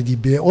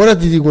incredibile. Ora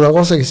ti dico una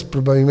cosa che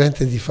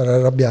probabilmente ti farà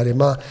arrabbiare,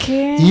 ma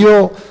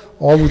io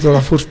ho avuto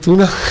la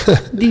fortuna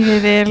di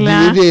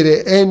vederla, di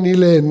vedere Annie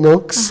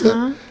Lennox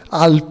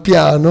al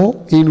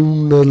piano in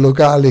un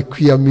locale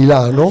qui a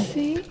Milano,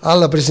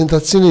 alla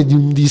presentazione di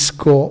un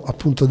disco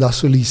appunto da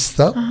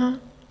solista,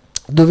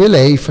 dove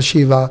lei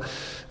faceva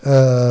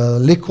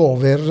le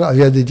cover,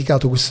 aveva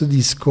dedicato questo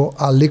disco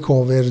alle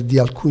cover di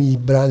alcuni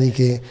brani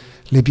che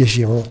le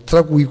piacevano,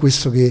 tra cui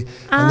questo che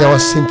andiamo a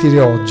sentire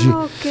oggi.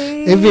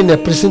 e venne a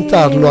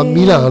presentarlo a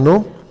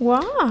Milano. Wow.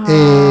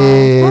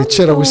 E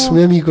c'era Quando? questo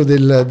mio amico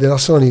della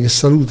Sony, che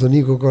saluto,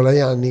 Nico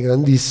Colaianni,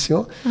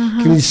 grandissimo,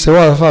 che mi disse: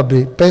 guarda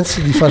Fabri, penso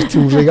di farti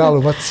un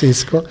regalo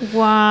pazzesco.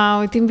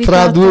 Wow, ti invito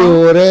Tra 2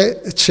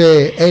 ore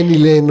c'è Annie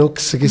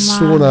Lennox che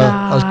suona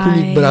dai.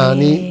 alcuni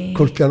brani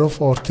col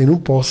pianoforte in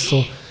un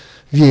posto,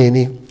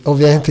 vieni.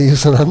 Ovviamente io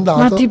sono andato.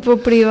 Ma tipo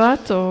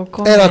privato?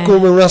 Com'è? Era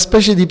come una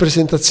specie di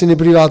presentazione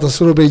privata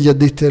solo per gli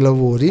addetti ai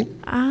lavori.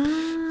 Ah,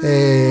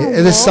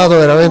 Ed è stato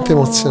veramente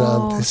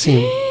emozionante, sì.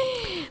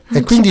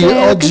 E quindi ci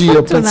credo, oggi che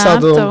ho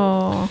pensato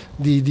fortunato.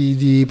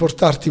 di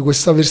portarti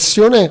questa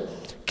versione,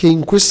 che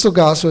in questo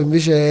caso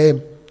invece è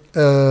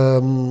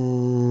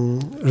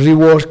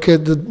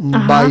reworked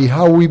by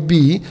Howie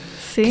B,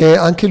 Sì. che è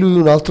anche lui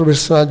un altro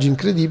personaggio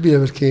incredibile,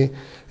 perché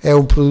è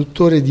un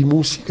produttore di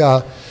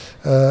musica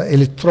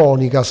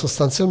elettronica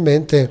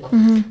sostanzialmente,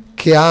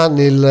 che ha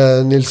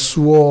nel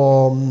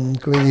suo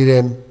come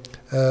dire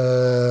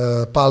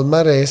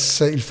palmarès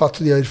il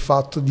fatto di aver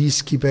fatto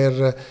dischi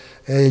per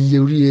gli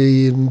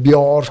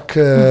Bjork,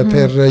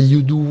 per gli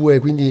U2,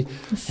 quindi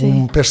Sì.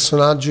 un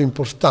personaggio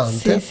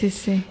importante,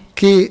 Sì.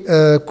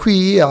 che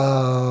qui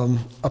ha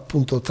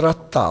appunto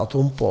trattato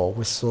un po'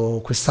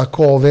 questa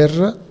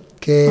cover,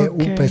 che è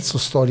un pezzo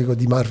storico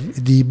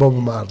di Bob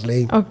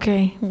Marley,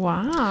 Ok,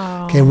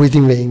 wow. che è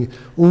Waiting Rain,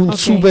 un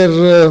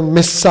super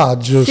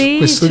messaggio. Sì, Su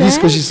questo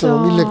disco ci sono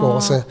certo. 1000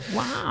 cose.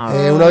 Wow.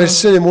 È una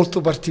versione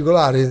molto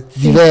particolare,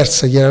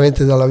 diversa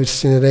chiaramente dalla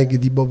versione reggae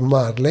di Bob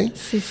Marley,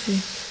 Sì.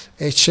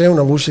 e c'è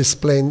una voce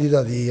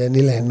splendida di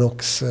Annie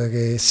Lennox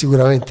che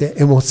sicuramente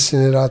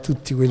emozionerà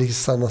tutti quelli che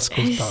stanno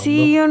ascoltando.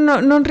 Sì, io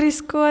non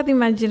riesco ad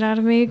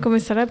immaginarmi come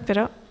sarà,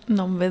 però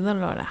non vedo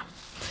l'ora.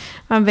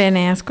 Va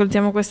bene,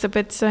 ascoltiamo questo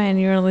pezzo and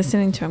you're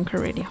listening to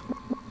mcrowradio.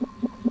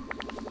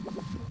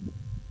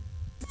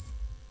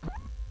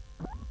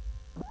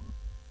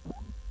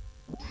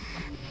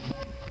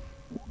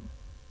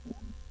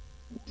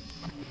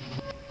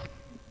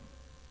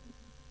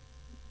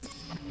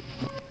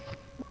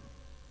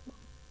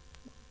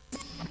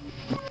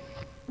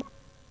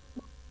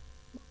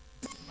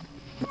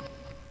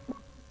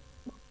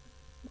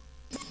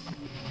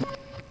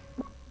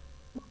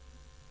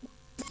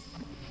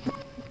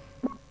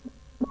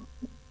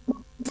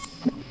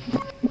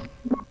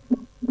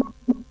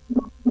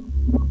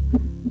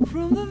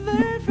 From the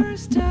very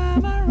first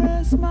time I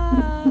rest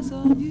my eyes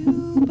on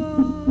you,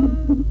 boy,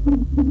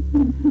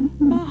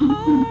 my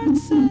heart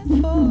set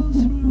falls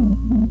through.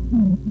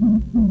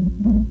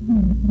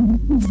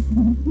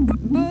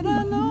 But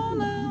I know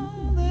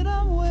now that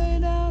I'm way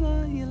down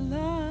on your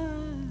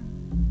line.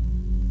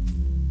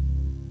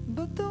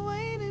 But the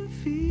waiting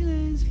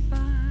feeling's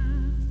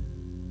fine.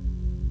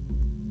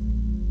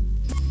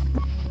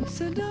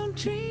 So don't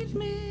treat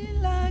me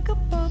like a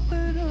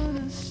puppet on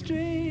a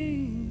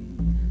string.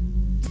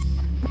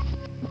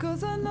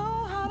 'Cause I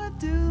know how to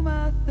do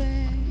my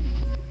thing.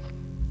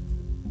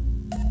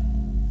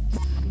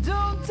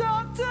 Don't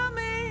talk to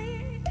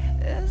me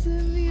as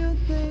if you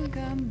think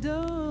I'm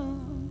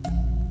dumb.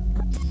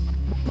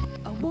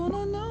 I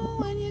wanna know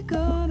when you're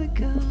gonna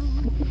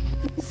come.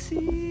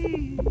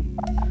 See,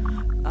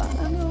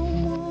 I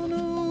don't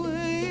wanna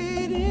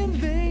wait in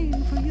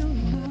vain for your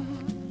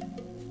love.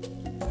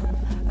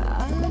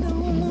 I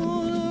don't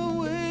wanna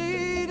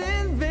wait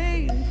in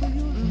vain for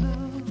your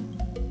love.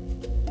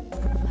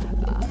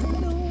 I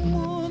don't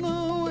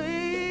wanna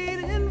wait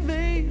in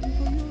vain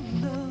for your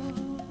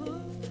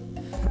love.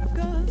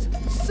 'Cause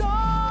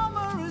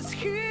summer is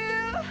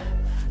here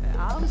and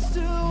I'm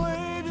still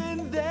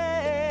waiting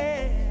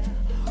there.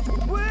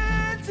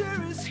 Winter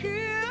is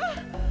here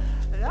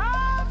and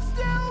I'm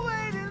still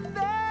waiting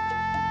there.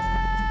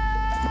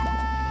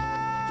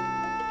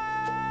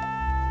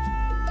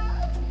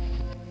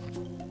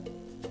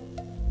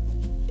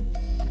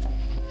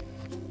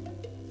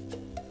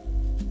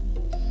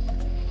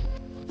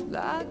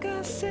 Like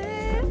I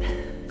said,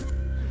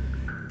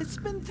 it's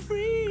been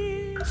 3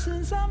 years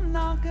since I'm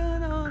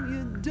knocking on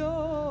your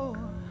door,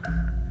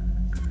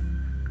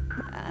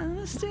 and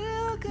I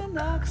still can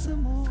knock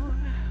some more.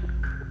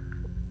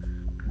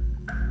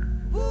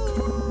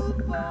 Woo,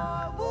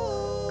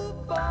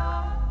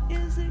 boy,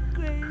 is it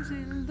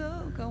crazy?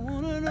 Look, I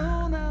wanna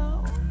know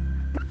now,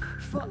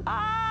 for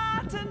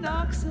I to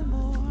knock some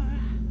more.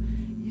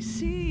 You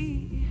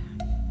see,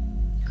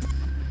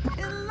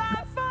 in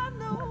life I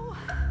know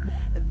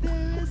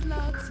there is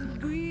lots of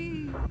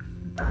grief,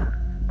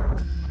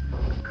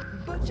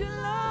 but your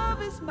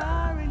love is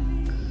my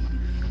relief.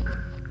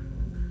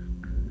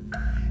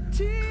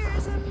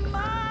 Tears in my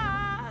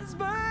eyes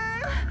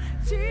burn,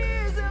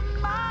 tears in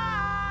my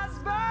eyes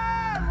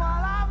burn,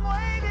 while I'm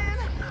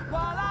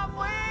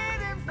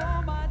waiting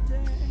for my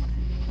turn.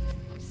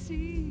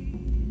 See,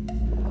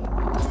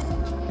 I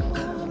don't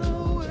wanna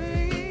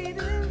wait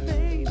in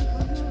vain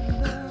for your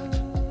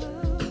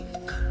love.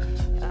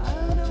 I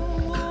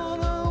don't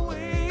wanna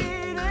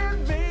wait in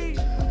vain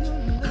for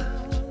your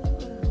love.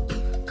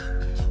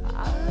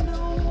 I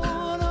don't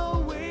wanna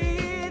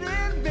wait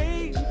in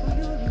vain for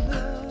your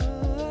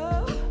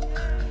love.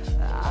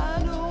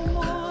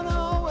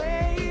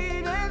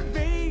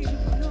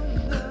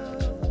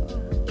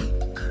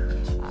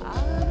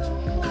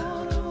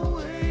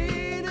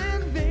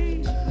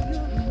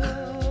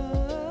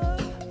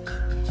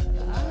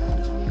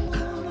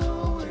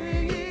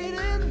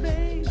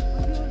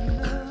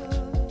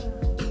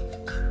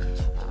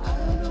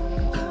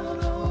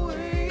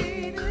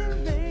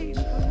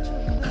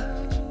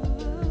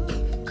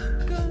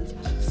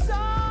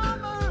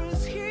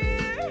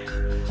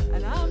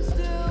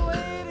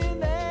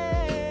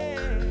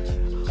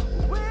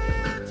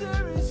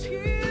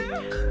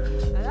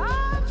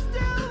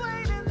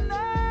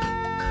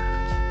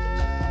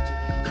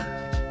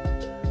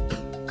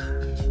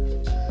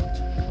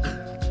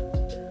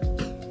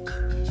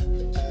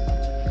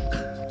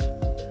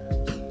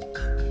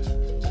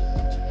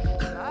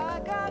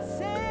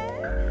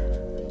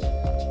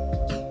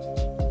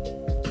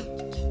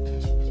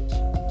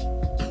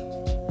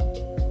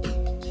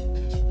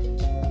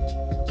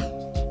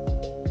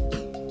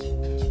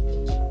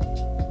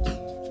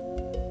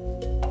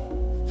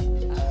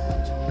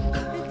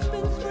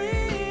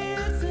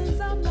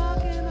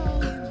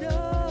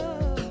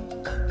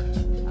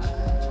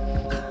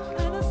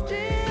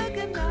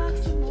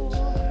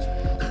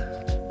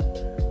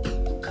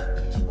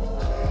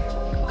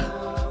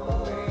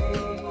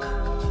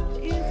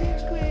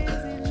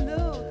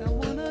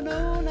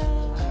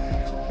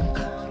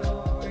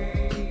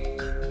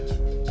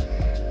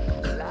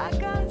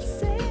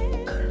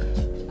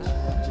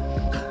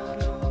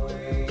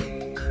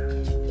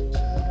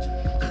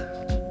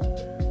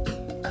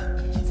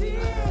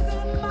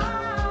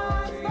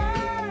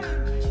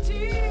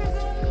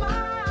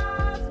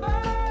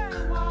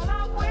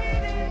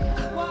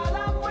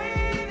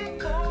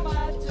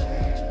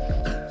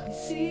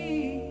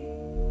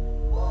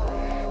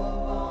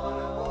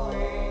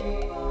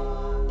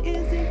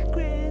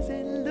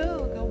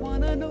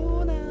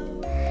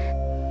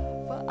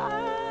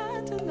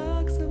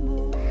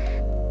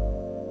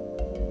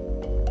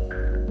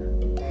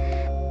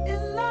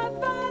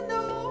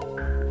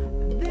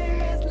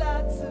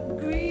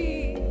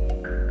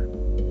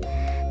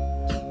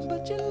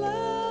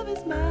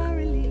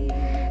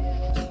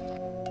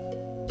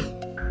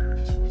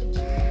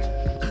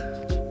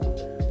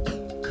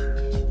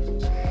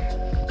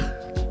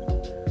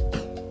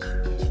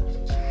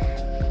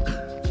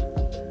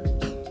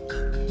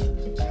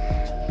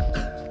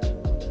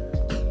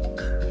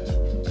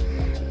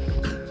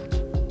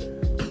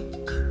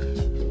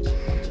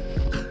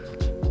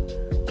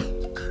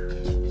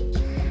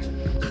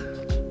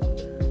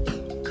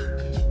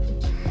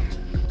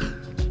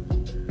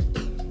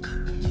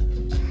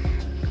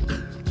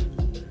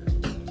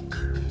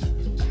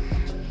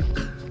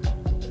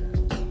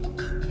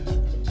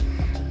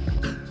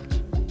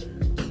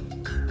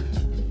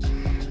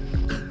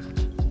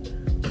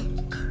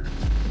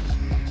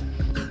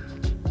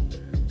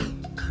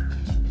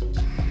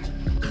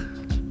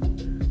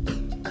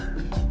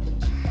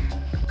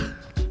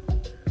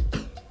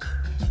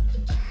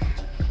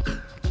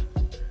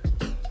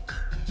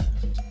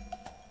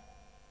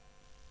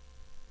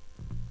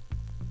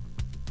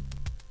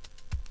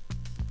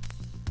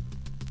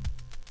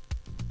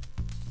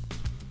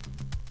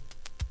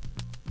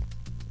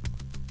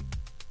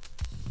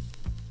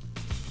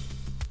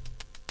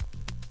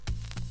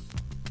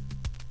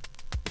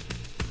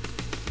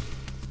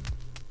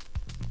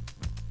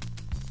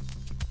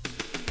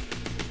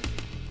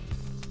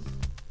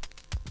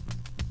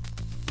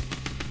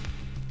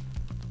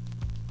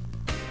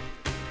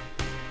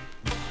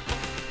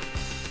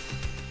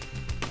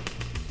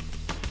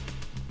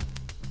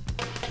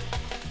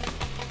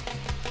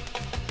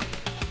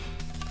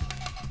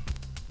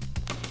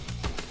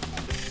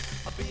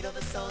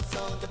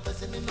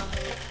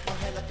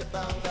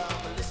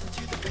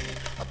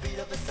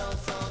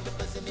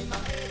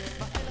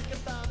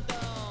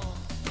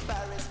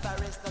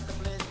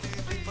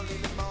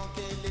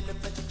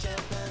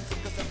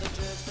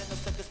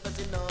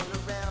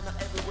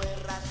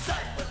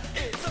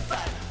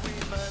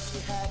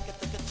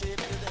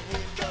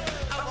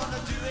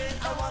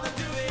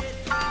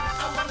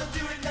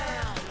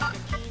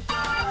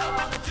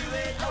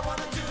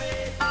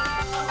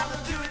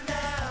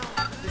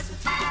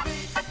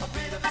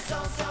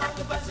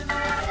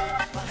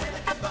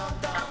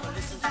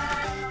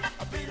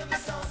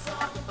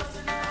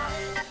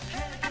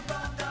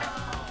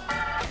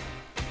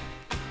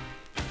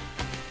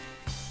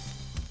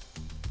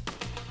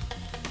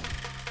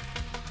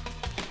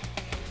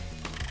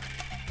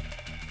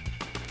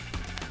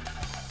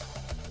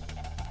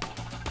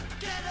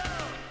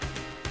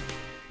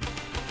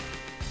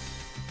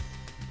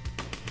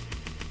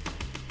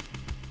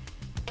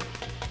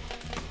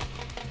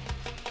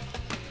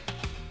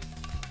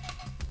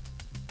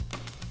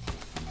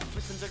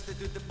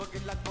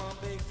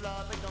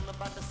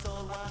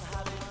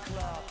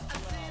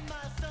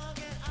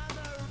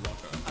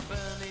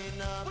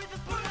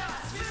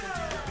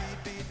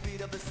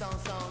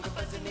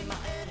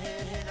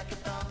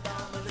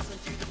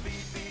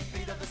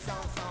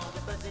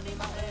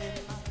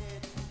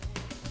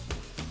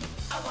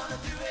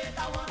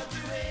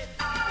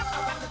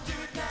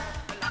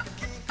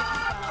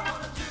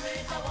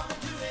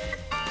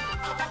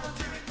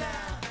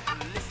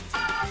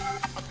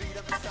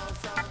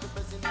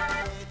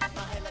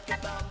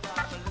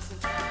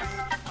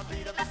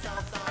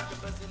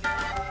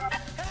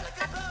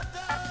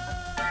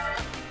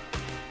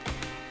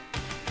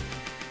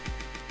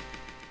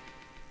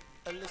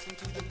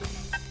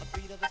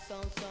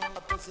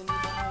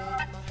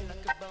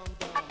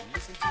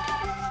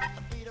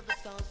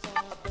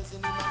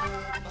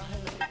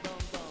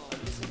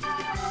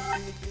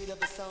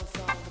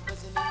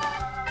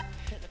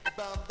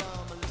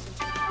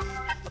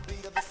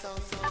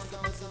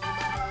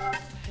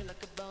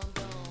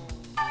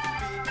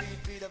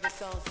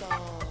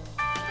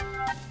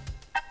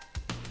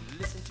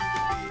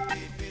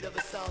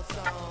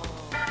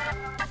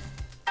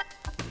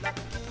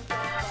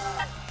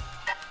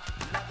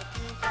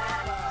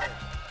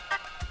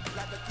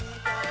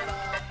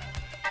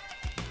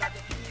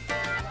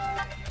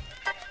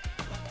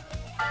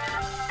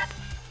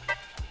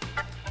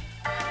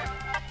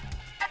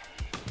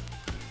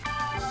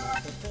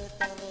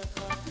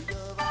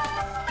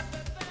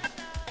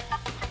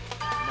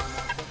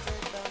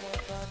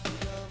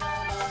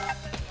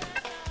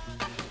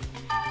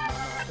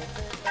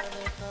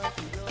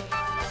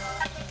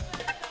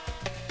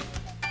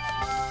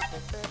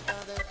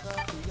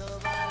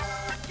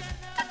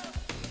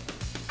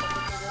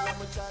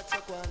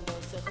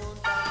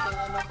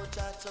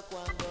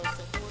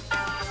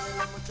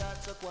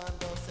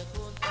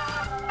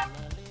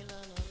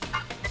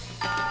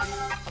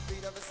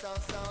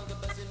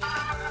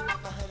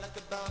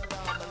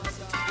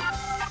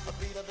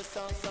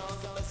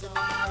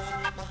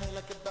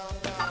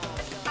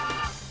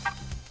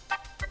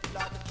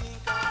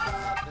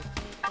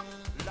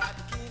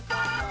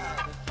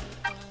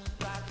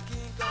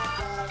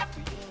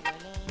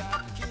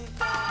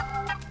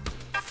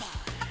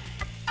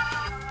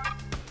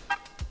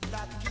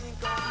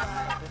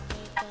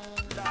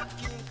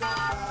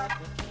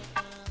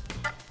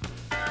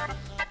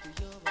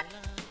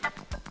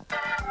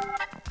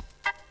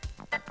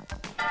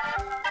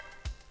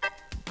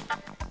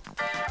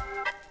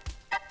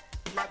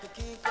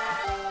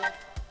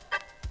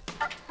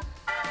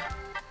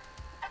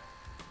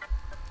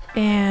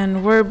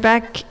 And we're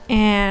back,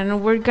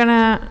 and we're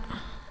gonna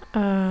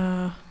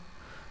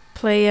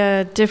play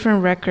a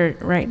different record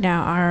right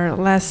now. Our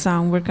last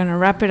song, we're gonna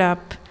wrap it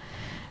up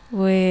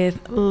with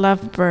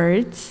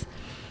Lovebirds.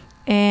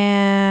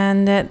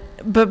 And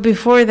but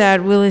before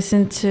that, we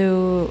listen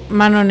to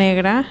Mano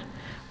Negra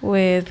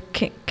with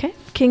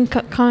King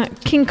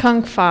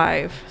Kong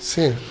 5.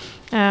 Sì.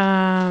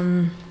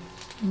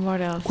 What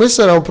else?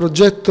 Questo era un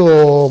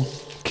progetto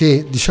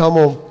che,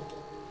 diciamo,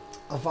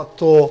 ha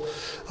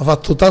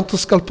fatto tanto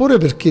scalpore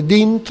perché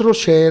dentro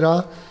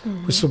c'era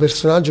questo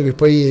personaggio che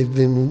poi è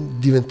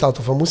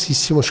diventato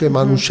famosissimo, cioè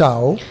Manu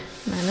Chao.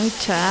 Manu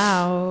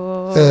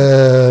Chao,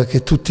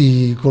 che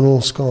tutti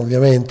conoscono,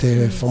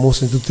 ovviamente, è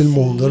famoso in tutto il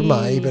mondo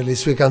ormai per le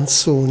sue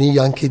canzoni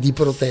anche di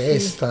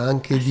protesta,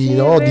 anche di,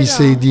 no,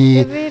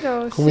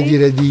 come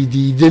dire,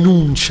 di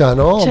denuncia,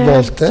 no?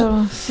 Certo, a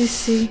volte.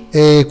 Sì.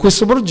 E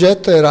questo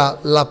progetto era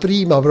la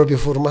prima proprio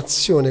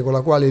formazione con la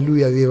quale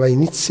lui aveva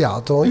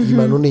iniziato, i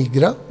Mano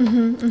Negra,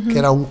 che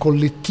era un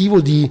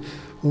collettivo di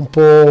un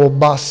po'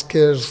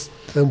 buskers,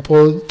 un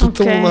po'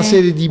 tutta una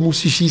serie di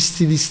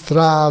musicisti di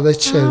strada,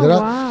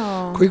 eccetera.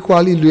 Con i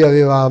quali lui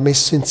aveva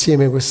messo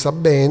insieme questa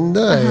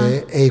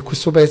band e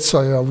questo pezzo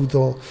aveva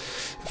avuto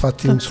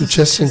infatti un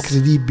successo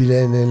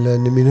incredibile nel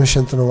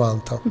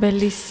 1990.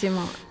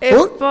 Bellissimo.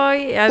 E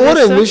poi adesso,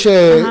 ora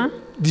invece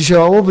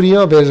dicevamo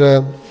prima,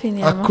 per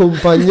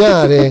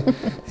accompagnare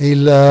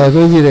il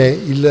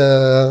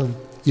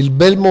il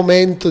bel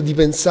momento di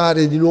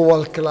pensare di nuovo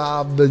al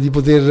club, di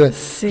poter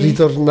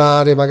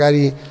ritornare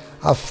magari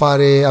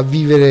a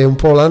vivere un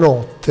po' la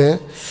notte,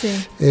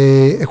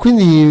 e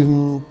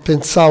quindi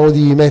pensavo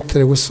di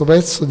mettere questo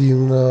pezzo di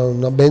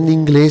una band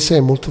inglese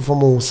molto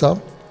famosa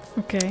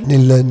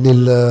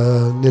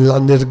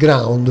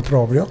nell'underground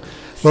proprio.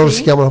 Loro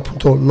si chiamano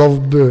appunto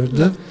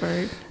Lovebird.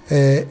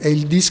 E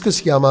il pezzo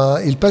si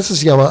chiama I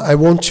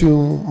Want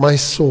You My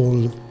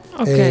Soul.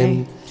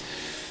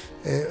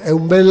 È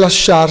un bel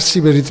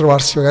lasciarsi per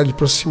ritrovarsi magari il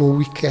prossimo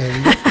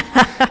weekend.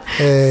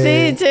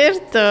 Sì,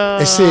 certo.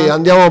 E se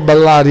andiamo a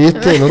ballare io e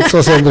te, non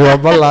so se andremo a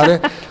ballare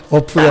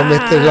oppure a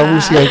mettere la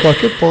musica in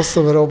qualche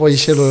posto, però poi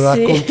ce lo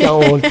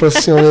raccontiamo il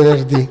prossimo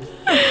venerdì.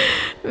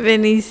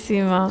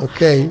 Benissimo.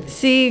 Ok?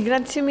 Sì,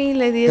 grazie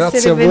mille di grazie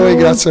essere a venuto. Voi,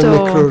 grazie al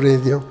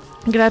mcrowradio.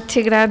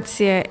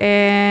 Grazie.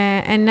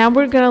 And now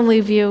we're gonna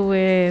leave you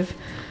with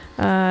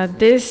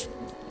this.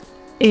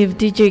 If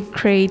DJ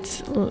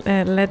Crates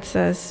lets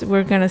us,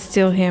 we're gonna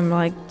steal him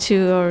like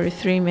 2 or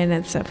 3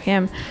 minutes of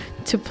him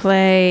to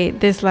play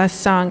this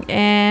last song.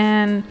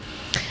 And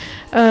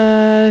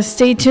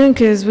stay tuned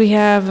because we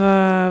have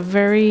a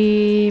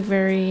very,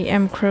 very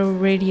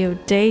mcrowradio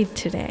day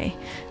today.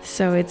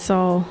 So it's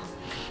all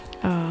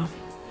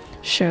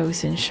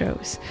shows and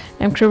shows.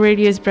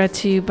 mcrowradio is brought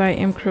to you by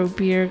mcrow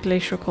Beer,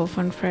 Glacier Cold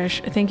Fun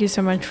Fresh. Thank you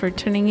so much for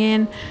tuning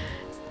in.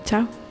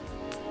 Ciao.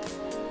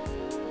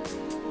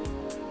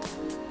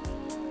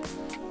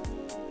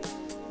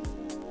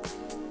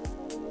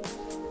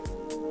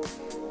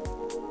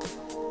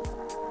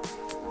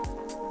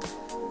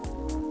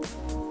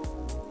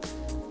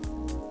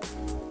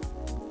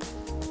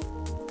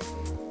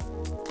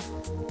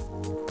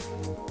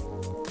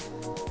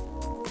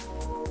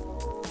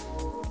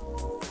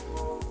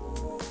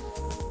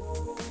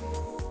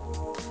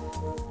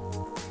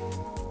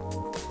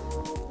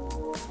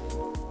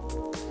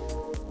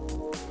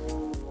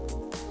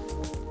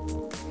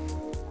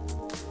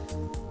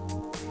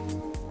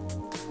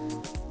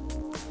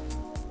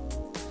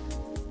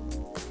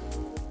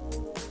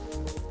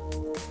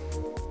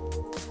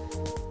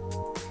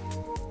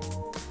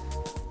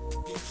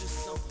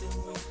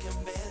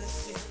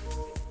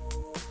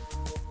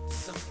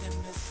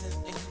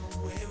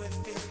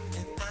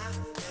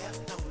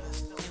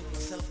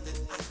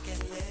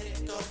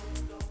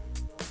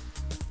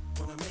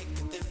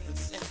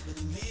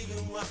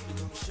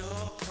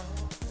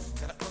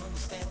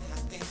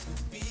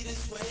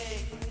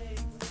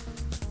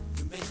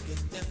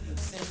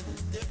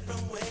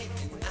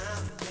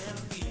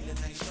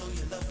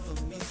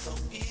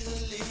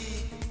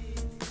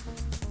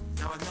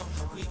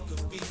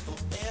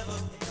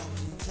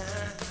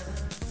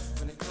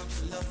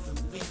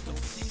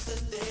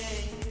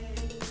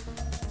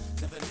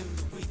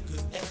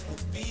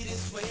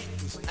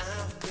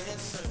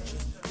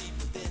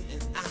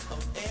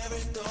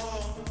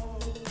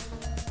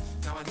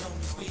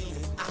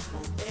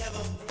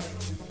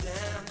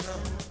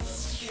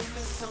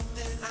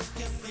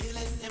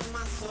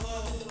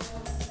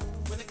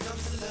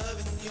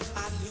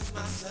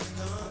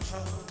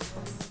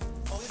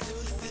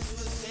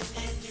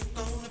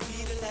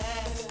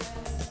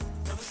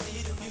 Never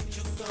see the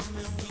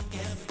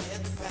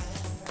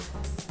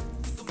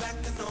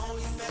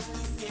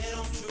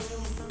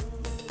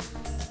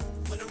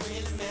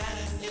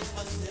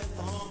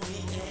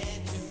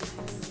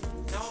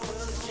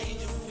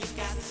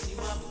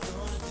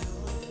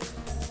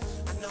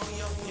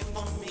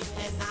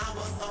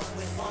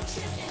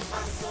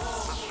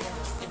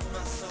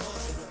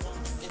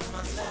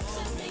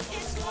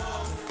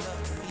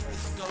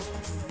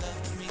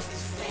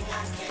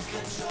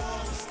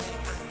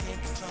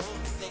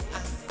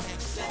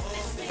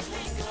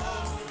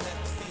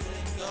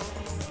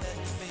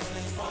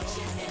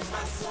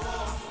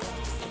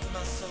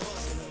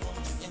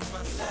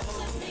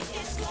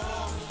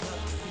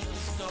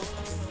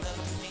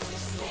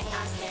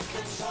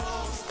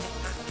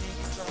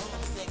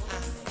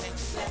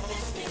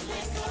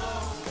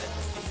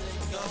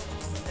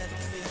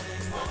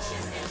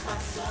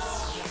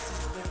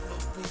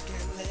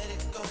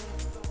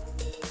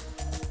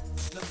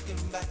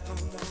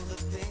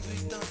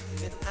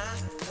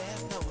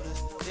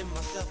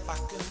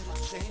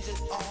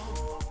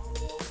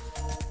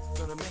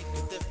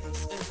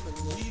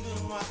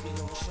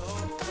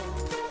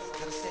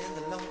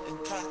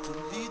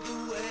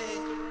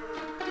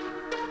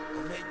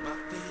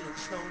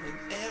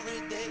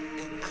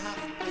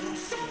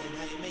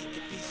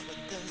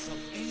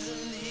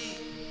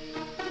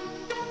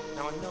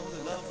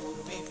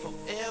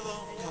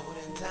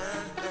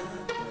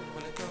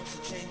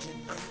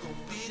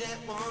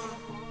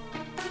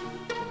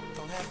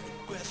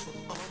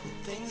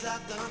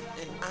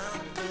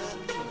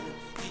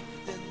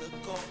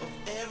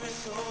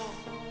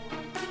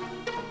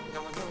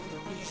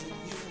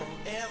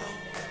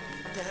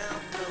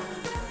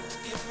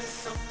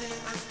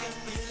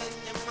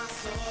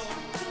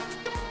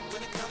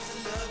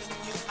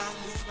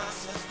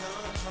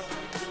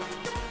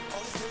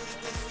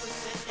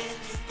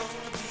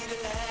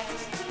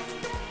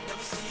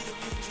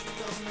future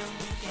coming,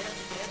 we can't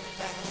get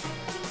back.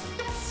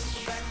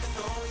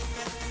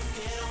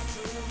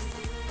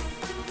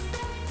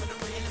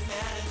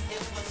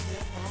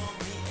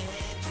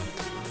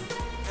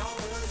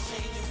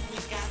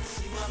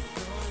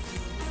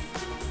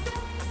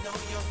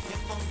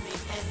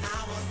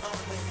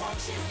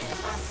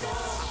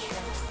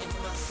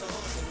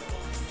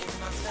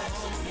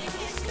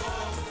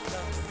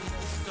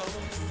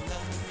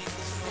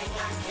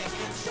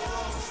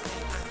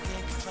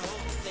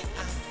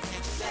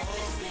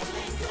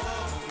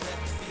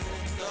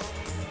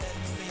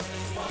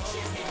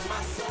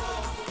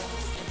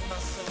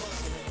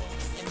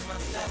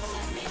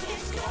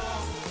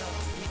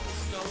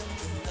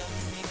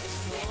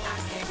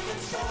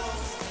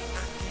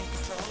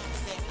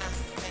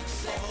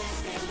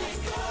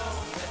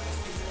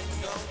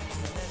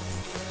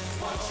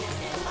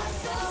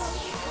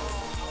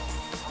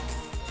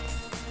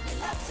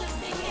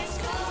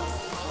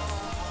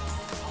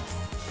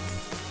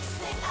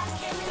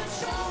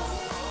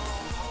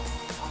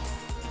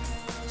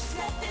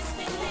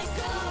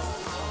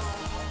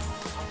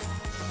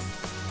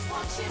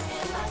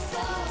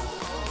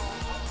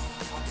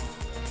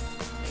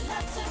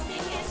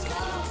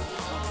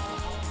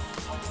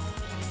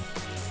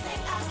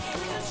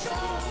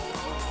 Control.